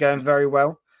 are obviously going very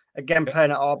well. Again,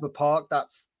 playing at Arbor Park,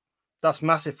 that's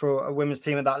massive for a women's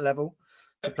team at that level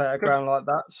to play at a ground like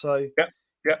that. So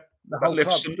that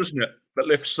lifts them, doesn't it? That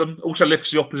lifts them. Also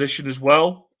lifts the opposition as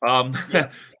well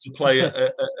to play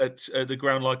at the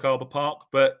ground like Arbor Park.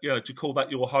 But to call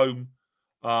that your home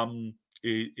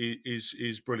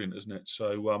is brilliant, isn't it?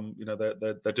 So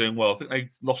they're doing well. I think they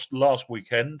lost last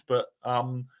weekend, but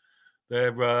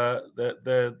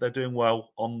they're doing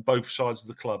well on both sides of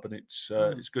the club, and it's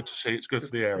good to see. It's good for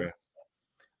the area.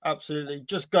 Absolutely.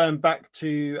 Just going back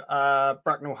to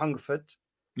Bracknell Hungerford.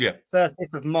 Yeah.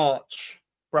 30th of March,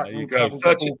 Bracknell travelled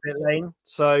to Pit Lane.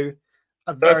 So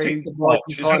a very vital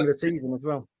time of the season as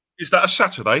well. Is that a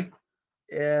Saturday?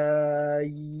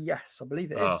 Yes, I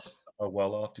believe it is. Oh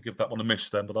well, I'll have to give that one a miss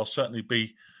then, but I'll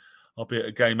be at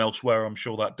a game elsewhere, I'm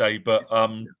sure, that day. But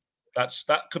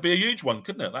that could be a huge one,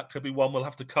 couldn't it? That could be one we'll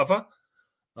have to cover.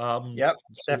 Yep,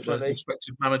 definitely. The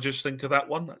respective managers think of that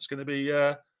one. That's going to be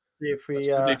see if we be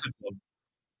a good one.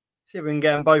 See if we can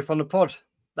get them both on the pod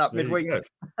that midweek.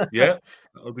 Yeah,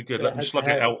 that would be good. Let them slug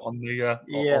it out on the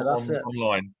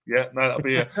online. Yeah, no, that'll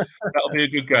be a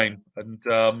good game, and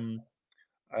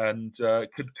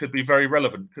could be very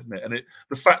relevant, couldn't it? And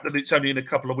the fact that it's only in a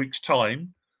couple of weeks'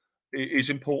 time is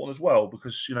important as well,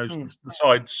 because the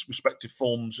sides' respective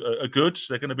forms are good.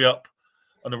 So they're going to be up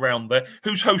and around there.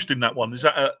 Who's hosting that one? Is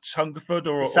that at Hungerford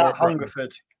or? It's at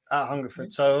Hungerford. At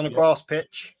Hungerford, so on a grass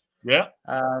pitch. Yeah.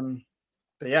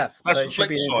 But yeah, that's the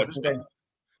flip side, isn't it?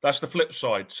 That's the flip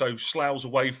side. So Slough's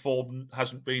away form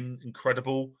hasn't been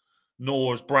incredible,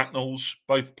 nor has Bracknell's.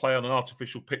 Both play on an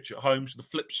artificial pitch at home. So the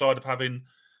flip side of having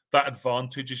that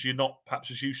advantage is you're not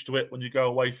perhaps as used to it when you go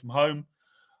away from home.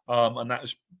 And that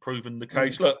has proven the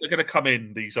case. Look, they're going to come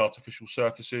in, these artificial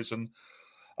surfaces, and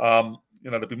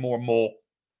there'll be more and more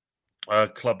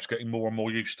clubs getting more and more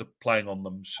used to playing on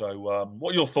them. So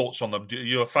what are your thoughts on them? Are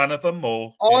you a fan of them?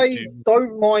 Or I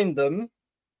don't mind them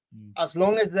as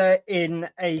long as they're in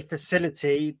a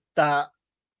facility that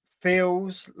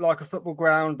feels like a football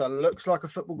ground, that looks like a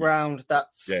football ground,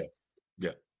 that's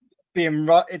being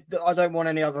right. I don't want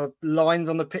any other lines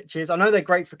on the pitches. I know they're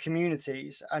great for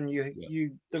communities, and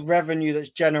the revenue that's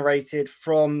generated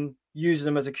from using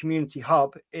them as a community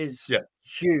hub is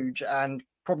huge and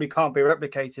probably can't be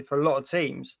replicated for a lot of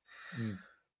teams.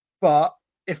 But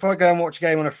if I go and watch a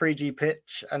game on a 3G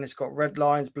pitch and it's got red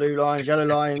lines, blue lines, yellow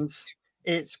lines,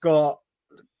 it's got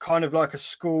kind of like a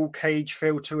school cage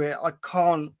feel to it. I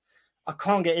can't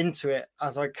get into it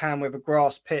as I can with a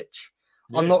grass pitch.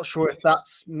 I'm not sure if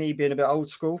that's me being a bit old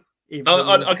school.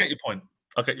 I get your point.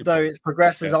 Though it's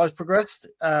progressed as I've progressed.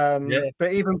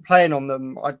 But even playing on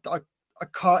them, I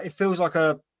can't. It feels like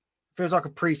a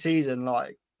pre-season.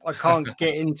 Like I can't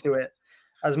get into it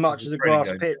as much as a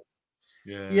grass pitch.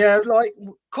 Yeah, like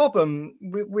Cobham.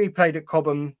 We played at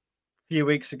Cobham a few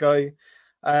weeks ago.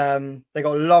 They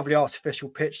got a lovely artificial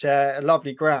pitch there, a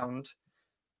lovely ground.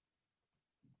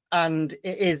 And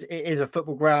it is a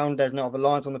football ground. There's no other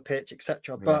lines on the pitch,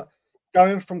 etc. Yeah. But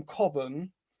going from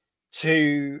Cobham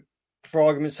to, for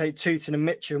argument's sake, Tooting and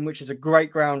Mitcham, which is a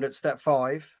great ground at Step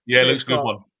 5. Yeah, it looks a good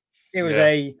one. It was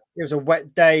a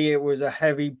wet day. It was a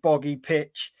heavy, boggy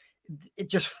pitch. It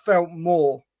just felt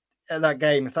more at that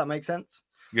game, if that makes sense.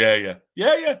 Yeah.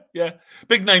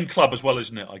 Big name club as well,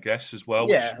 isn't it? I guess as well.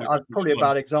 Yeah, probably a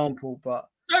bad example, but.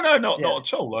 No, not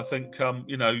at all. I think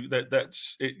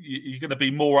that's it. You're going to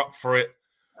be more up for it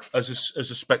as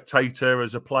a spectator,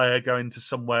 as a player going to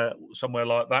somewhere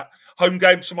like that. Home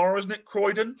game tomorrow, isn't it?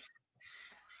 Croydon.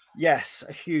 Yes,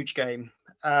 a huge game.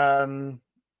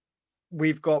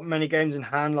 We've got many games in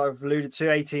hand, like I've alluded to.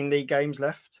 18 league games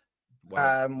left.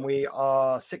 Wow. We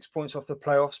are 6 points off the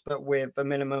playoffs, but with a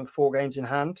minimum of 4 games in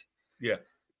hand. Yeah.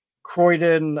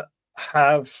 Croydon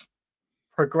have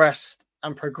progressed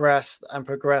on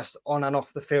and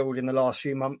off the field in the last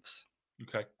few months.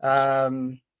 Okay.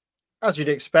 As you'd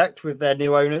expect with their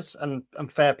new owners, and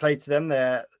fair play to them,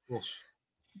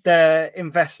 they're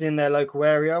investing in their local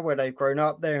area where they've grown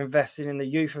up. They're investing in the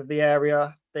youth of the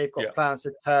area. They've got plans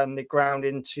to turn the ground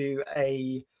into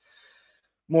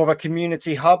more of a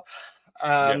community hub,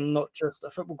 not just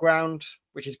a football ground,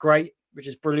 which is great, which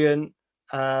is brilliant.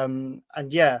 And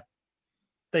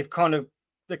they're kind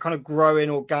of growing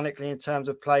organically in terms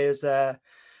of players. They're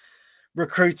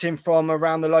recruiting from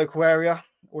around the local area,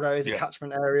 although it's a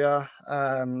catchment area.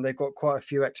 They've got quite a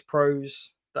few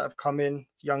ex-pros that have come in,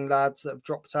 young lads that have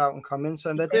dropped out and come in.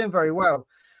 So they're doing very well.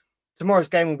 Tomorrow's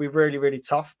game will be really, really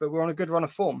tough, but we're on a good run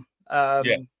of form.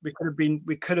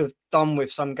 We could have done with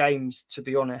some games, to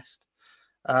be honest,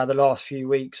 the last few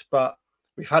weeks, but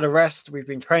we've had a rest. We've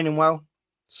been training well.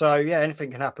 So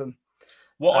anything can happen.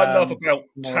 What I love about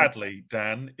Tadley,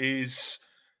 Dan, is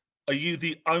are you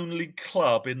the only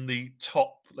club in the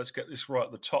top, let's get this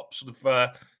right, the top sort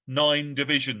of 9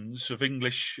 divisions of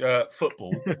English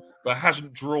football that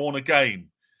hasn't drawn a game?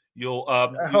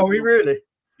 Are we really?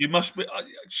 You must be.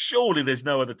 Surely there's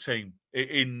no other team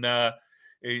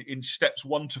in steps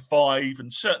 1 to 5,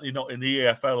 and certainly not in the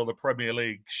EFL or the Premier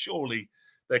League. Surely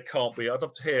there can't be. I'd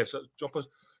love to hear. So drop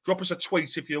us a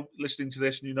tweet if you're listening to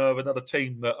this and you know of another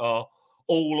team that are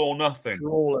all or nothing.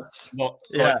 Not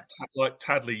like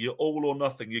Tadley. You're all or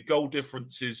nothing. Your goal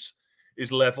difference is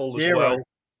level as well.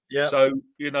 Yeah. So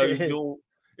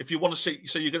if you want to see,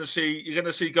 so you're going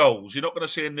to see goals. You're not going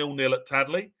to see a 0-0 at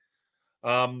Tadley.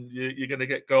 You're going to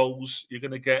get goals. You're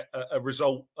going to get a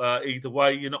result either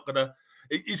way. You're not going to.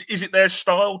 Is it their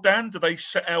style, Dan? Do they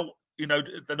set out? They're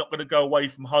not going to go away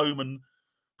from home and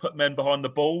put men behind the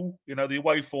ball. The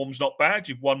away form's not bad.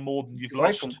 You've won more than you've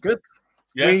lost. Good.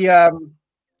 Yeah. We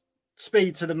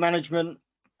speak to the management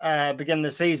beginning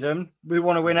of the season. We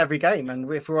want to win every game,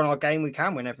 and if we're on our game, we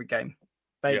can win every game.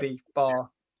 Maybe bar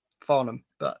Farnham,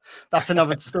 but that's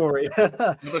another story.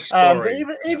 But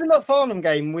even that Farnham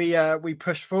game, we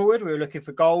pushed forward. We were looking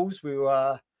for goals. We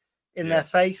were in their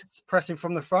face, pressing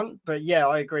from the front. But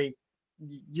I agree.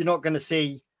 You're not going to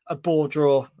see a ball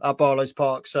draw at Barlow's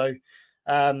Park. So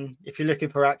if you're looking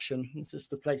for action, it's just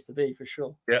the place to be for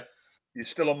sure. Yeah. You're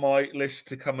still on my list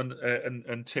to come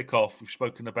and tick off. We've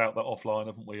spoken about that offline,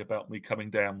 haven't we, about me coming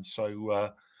down.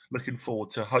 So looking forward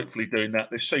to hopefully doing that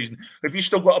this season. Have you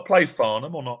still got to play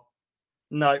Farnham or not?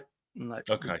 No.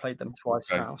 Okay. We've played them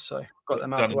twice now, so got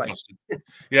them out of the way.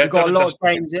 Yeah, we've got a lot of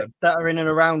games that are in and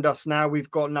around us now.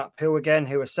 We've got Nut Hill again,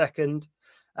 who are second.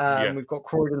 We've got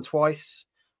Croydon twice.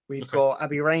 We've got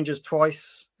Abbey Rangers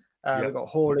twice. We've got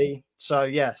Hawley. So,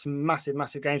 some massive,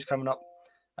 massive games coming up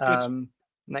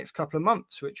next couple of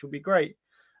months, which will be great.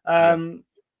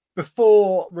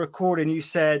 Before recording, you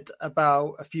said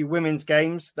about a few women's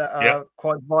games that are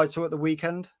quite vital at the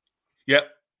weekend. Yeah,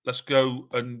 let's go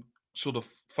and sort of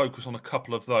focus on a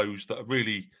couple of those that are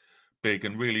really big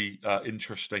and really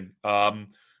interesting.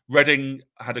 Reading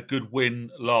had a good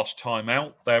win last time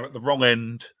out. They're at the wrong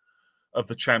end of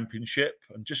the championship.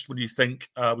 And just when you think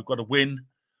we've got a win,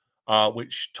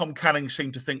 which Tom Canning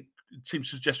seems to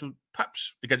suggest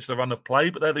perhaps against the run of play,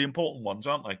 but they're the important ones,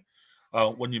 aren't they?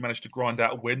 When you manage to grind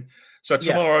out a win. So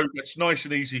tomorrow, it's nice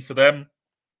and easy for them.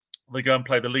 They go and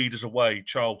play the leaders away,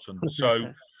 Charlton.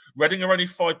 So Reading are only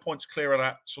 5 points clear of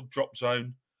that sort of drop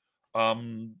zone.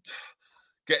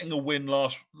 Getting a win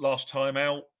last time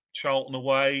out, Charlton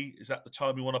away. Is that the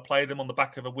time you want to play them on the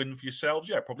back of a win for yourselves?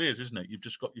 Yeah, it probably is, isn't it? You've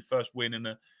just got your first win in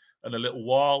a little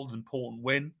while, an important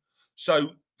win. So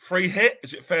free hit,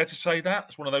 is it fair to say that?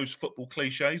 It's one of those football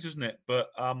cliches, isn't it? But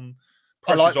I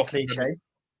like the cliche.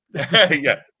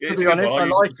 Yeah, to be honest, I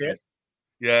like it.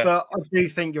 Yeah, but I do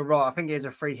think you're right. I think it is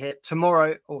a free hit.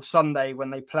 Tomorrow or Sunday when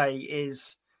they play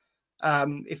is,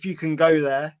 if you can go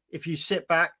there, if you sit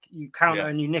back, you counter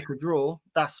and you nick a draw,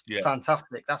 that's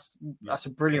fantastic. That's a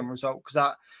brilliant result,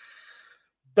 because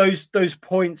those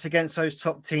points against those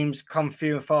top teams come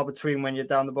few and far between when you're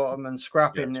down the bottom and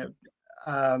scrapping it.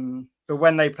 But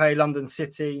when they play London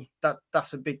City,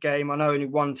 that's a big game. I know only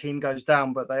one team goes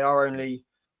down, but they are only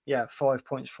 5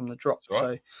 points from the drop.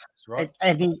 That's right.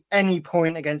 So any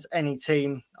point against any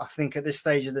team, I think at this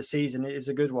stage of the season, it is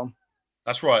a good one.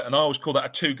 That's right. And I always call that a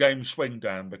 2-game swing,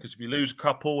 Dan, because if you lose a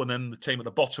couple and then the team at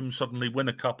the bottom suddenly win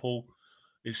a couple,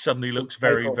 it suddenly looks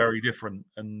very, very different.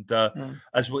 And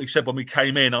as what he said when we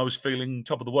came in, I was feeling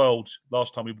top of the world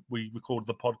last time we recorded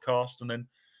the podcast. And then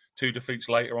 2 defeats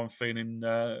later, I'm feeling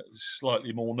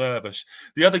slightly more nervous.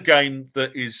 The other game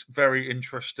that is very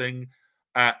interesting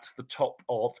at the top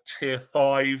of Tier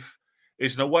 5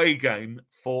 is an away game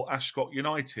for Ascot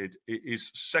United. It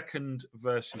is second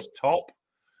versus top.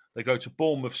 They go to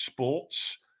Bournemouth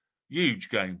Sports. Huge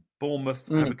game. Bournemouth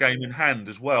have a game in hand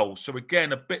as well. So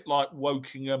again, a bit like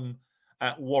Wokingham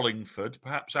at Wallingford.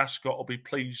 Perhaps Ascot will be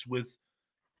pleased with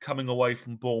coming away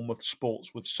from Bournemouth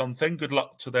Sports with something. Good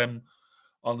luck to them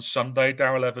on Sunday.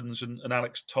 Darryl Evans and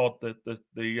Alex Todd,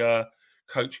 the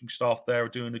coaching staff there, are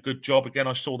doing a good job. Again,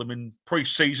 I saw them in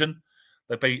pre-season.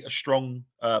 They beat a strong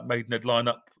Maidenhead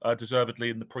lineup deservedly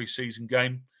in the pre-season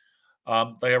game.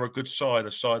 They are a good side,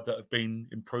 a side that have been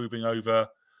improving over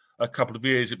a couple of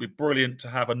years. It'd be brilliant to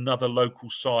have another local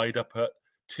side up at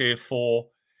Tier 4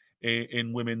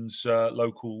 in women's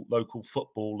local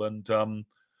football. And,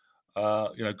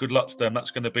 good luck to them.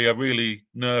 That's going to be a really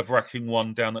nerve-wracking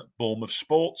one down at Bournemouth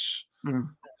Sports.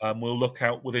 We'll look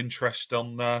out with interest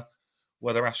on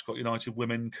whether Ascot United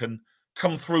women can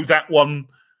come through that one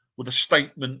with a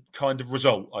statement kind of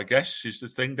result, I guess, is the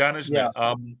thing, Dan, isn't it?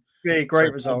 Really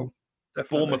great result.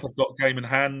 Definitely. Bournemouth have got a game in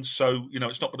hand, so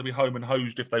it's not going to be home and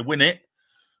hosed if they win it.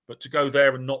 But to go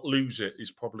there and not lose it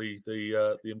is probably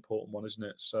the important one, isn't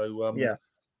it? So,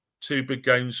 two big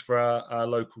games for our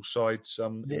local sides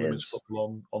in women's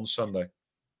football on Sunday.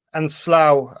 And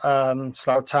Slough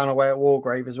Town away at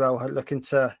Wargrave as well, looking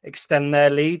to extend their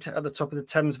lead at the top of the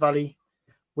Thames Valley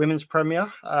Women's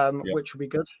Premier, which will be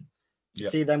good.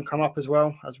 See them come up as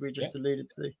well, as we just alluded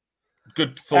to.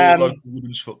 Good for local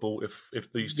women's football if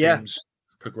these teams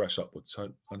progress upwards,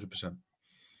 100%.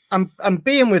 And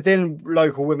being within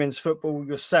local women's football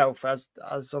yourself, as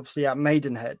obviously at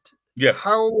Maidenhead,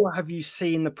 how have you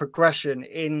seen the progression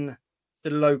in the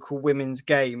local women's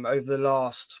game over the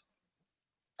last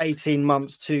 18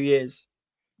 months, 2 years?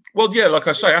 Well, like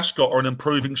I say, Ascot are an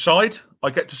improving side. I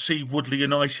get to see Woodley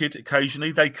United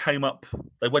occasionally. They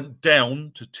went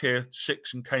down to Tier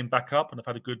 6 and came back up and have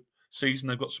had a good season.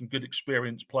 They've got some good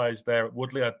experienced players there at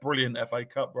Woodley. A brilliant FA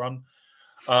Cup run.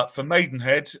 For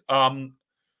Maidenhead,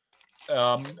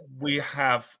 we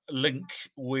have a link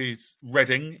with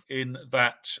Reading in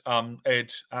that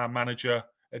Ed, our manager,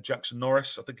 Ed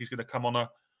Jackson-Norris, I think he's going to come on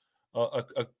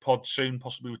a pod soon,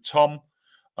 possibly with Tom.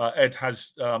 Ed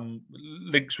has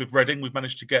links with Reading. We've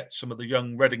managed to get some of the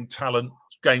young Reading talent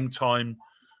game time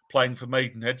playing for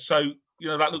Maidenhead. So,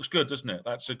 that looks good, doesn't it?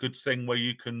 That's a good thing where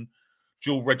you can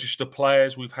dual register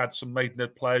players. We've had some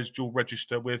Maidenhead players dual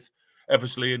register with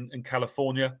Eversley in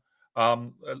California,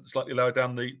 slightly lower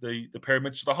down the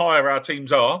pyramid. So the higher our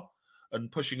teams are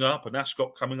and pushing up, and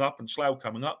Ascot coming up and Slough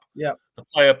coming up, the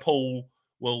player pool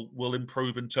will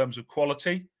improve in terms of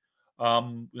quality.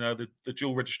 The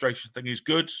dual registration thing is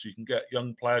good. So you can get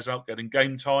young players out getting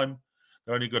game time.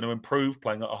 They're only going to improve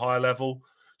playing at a higher level.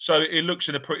 So it looks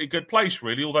in a pretty good place,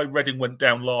 really, although Reading went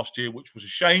down last year, which was a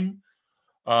shame.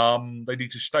 They need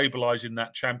to stabilise in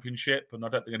that championship, and I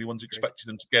don't think anyone's expecting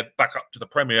them to get back up to the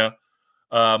Premier,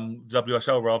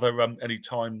 WSL rather,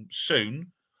 anytime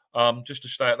soon. Just to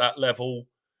stay at that level,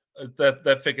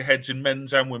 they're figureheads in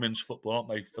men's and women's football, aren't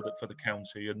they, for the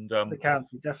county? And the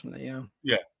county, definitely,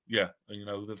 yeah.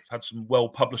 They've had some well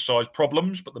publicised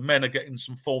problems, but the men are getting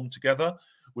some form together,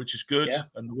 which is good,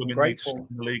 and the women need to stay in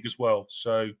the league as well.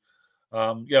 So,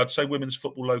 I'd say women's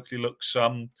football locally looks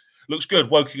good.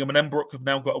 Wokingham and Embrook have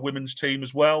now got a women's team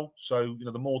as well. So,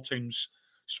 the more teams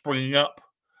springing up.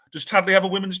 Does Tadley have a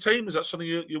women's team? Is that something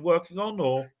you're working on,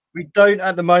 or? We don't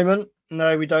at the moment.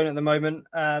 No, we don't at the moment.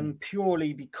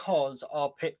 Purely because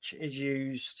our pitch is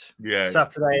used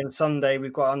Saturday and Sunday.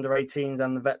 We've got under 18s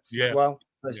and the vets as well.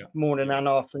 There's morning and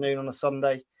afternoon on a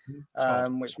Sunday,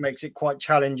 which makes it quite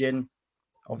challenging,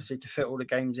 obviously, to fit all the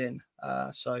games in.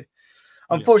 So,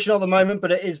 unfortunate at the moment,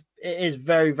 but it is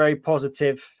very, very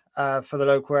positive for the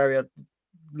local area.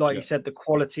 Like you said, the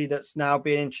quality that's now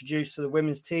being introduced to the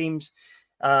women's teams,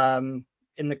 in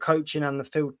the coaching and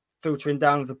the filtering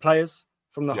down of the players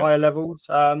from the higher levels.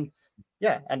 And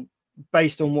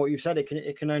based on what you've said,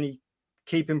 it can only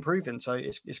keep improving. So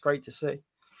it's great to see.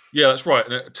 Yeah, that's right.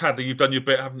 And Tadley, you've done your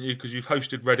bit, haven't you? Because you've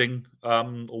hosted Reading,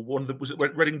 was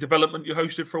it Reading Development you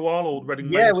hosted for a while, or Reading?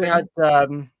 Yeah, we had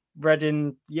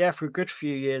Reading, for a good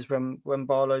few years when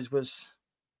Barlow's was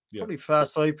probably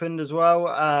first opened as well.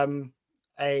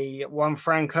 One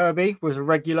Frank Kirby was a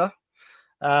regular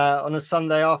on a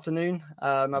Sunday afternoon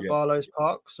at Barlow's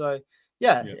Park. So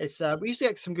it's we used to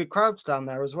get some good crowds down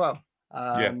there as well.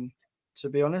 To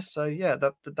be honest, so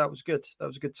that was good. That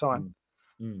was a good time.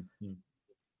 Mm-hmm.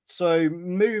 So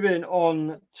moving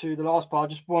on to the last part,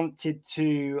 I just wanted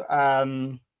to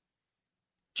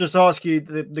just ask you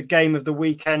the game of the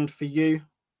weekend for you.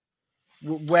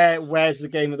 Where's the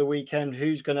game of the weekend?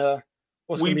 What's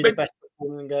going to be the best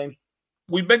performing game?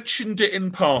 We mentioned it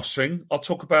in passing. I'll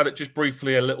talk about it just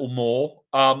briefly a little more.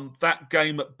 That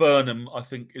game at Burnham, I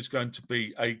think, is going to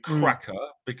be a cracker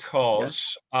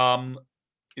because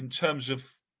in terms of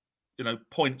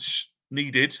points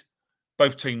needed,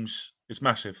 both teams is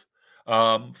massive.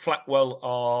 Flackwell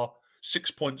are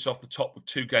 6 points off the top with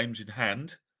 2 games in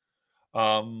hand.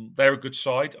 They're a good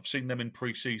side. I've seen them in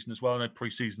pre-season as well. I know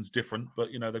pre-season's different, but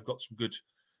they've got some good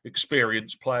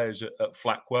experienced players at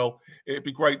Flackwell. It'd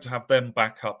be great to have them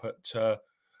back up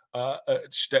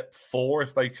at step 4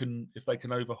 if they can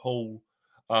overhaul.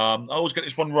 I always get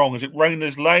this one wrong. Is it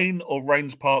Rayners Lane or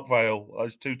Rains Park Vale?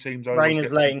 Those 2 teams I always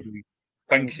get confused.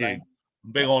 Thank you. I'm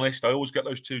being honest. I always get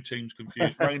those 2 teams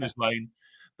confused. Rayners Lane,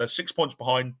 they're 6 points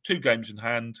behind, 2 games in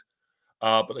hand,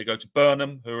 but they go to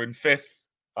Burnham, who are in 5th.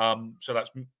 So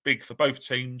that's big for both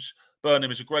teams.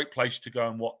 Burnham is a great place to go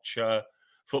and watch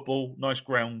football. Nice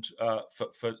ground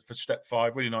for step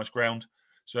 5. Really nice ground.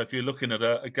 So if you're looking at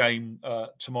a game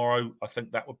tomorrow, I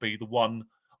think that would be the one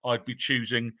I'd be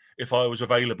choosing if I was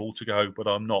available to go, but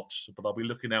I'm not. But I'll be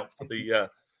looking out for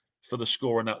the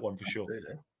score on that one for sure.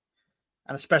 Absolutely.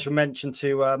 And a special mention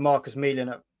to Marcus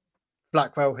Meelan at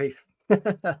Blackwell Heath.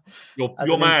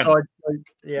 Your man.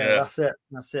 Yeah, that's it.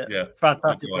 Yeah,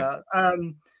 fantastic.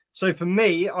 So for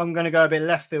me, I'm going to go a bit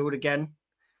left field again.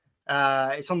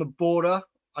 It's on the border,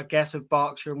 I guess, of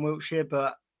Berkshire and Wiltshire,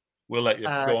 but we'll let you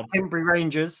go on. Kintbury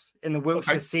Rangers in the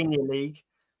Wiltshire Senior League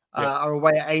are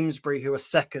away at Amesbury, who are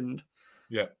 2nd.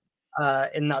 Yeah.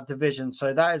 In that division.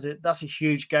 So that's a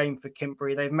huge game for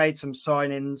Kintbury. They've made some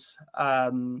signings,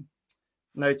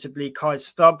 notably Kai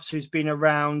Stubbs, who's been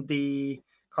around the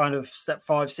kind of step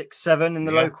 5, 6, 7 in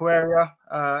the local area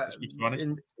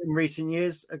in recent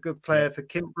years. A good player for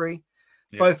Kintbury.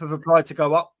 Yeah. Both have applied to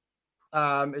go up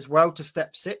as well to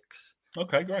step 6.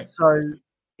 Okay, great. So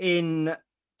in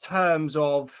terms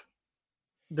of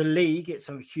the league, it's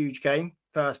a huge game,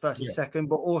 1st versus 2nd,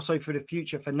 but also for the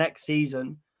future for next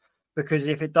season. Because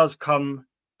if it does come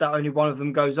that only one of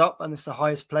them goes up and it's the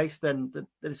highest place, then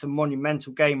it's a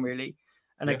monumental game, really.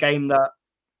 And a game that,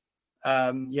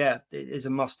 it is a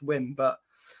must win. But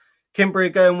Kintbury are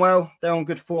going well. They're on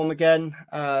good form again.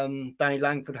 Danny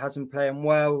Langford has been playing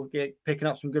well, picking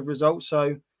up some good results.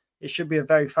 So it should be a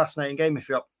very fascinating game if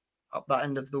you're up that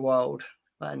end of the world.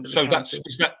 So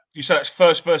you said that's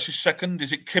 1st versus 2nd.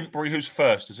 Is it Kintbury who's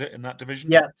 1st? Is it in that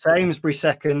division? Yeah, so Amesbury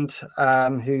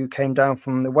 2nd, who came down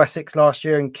from the Wessex last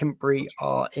year, and Kintbury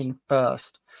are in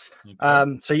 1st.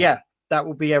 Okay. That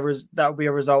will be a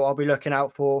result I'll be looking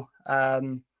out for. I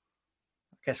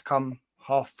guess come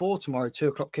 4:30 tomorrow,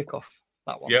 2:00 kickoff.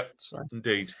 That one. Yeah,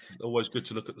 indeed. Always good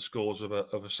to look at the scores of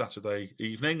a Saturday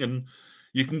evening, and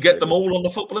you can get them all on the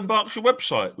Football in Berkshire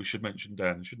website. We should mention,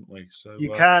 Dan, shouldn't we? So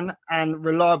you can, and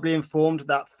reliably informed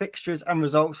that fixtures and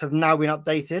results have now been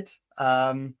updated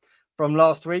from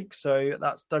last week. So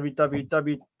that's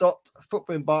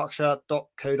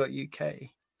www.footballinberkshire.co.uk.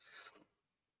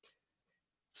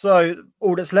 So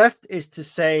all that's left is to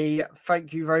say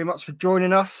thank you very much for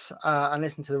joining us and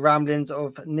listen to the ramblings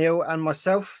of Neil and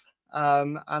myself,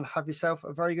 and have yourself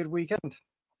a very good weekend.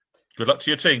 Good luck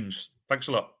to your teams. Thanks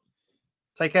a lot.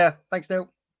 Take care. Thanks, Neil.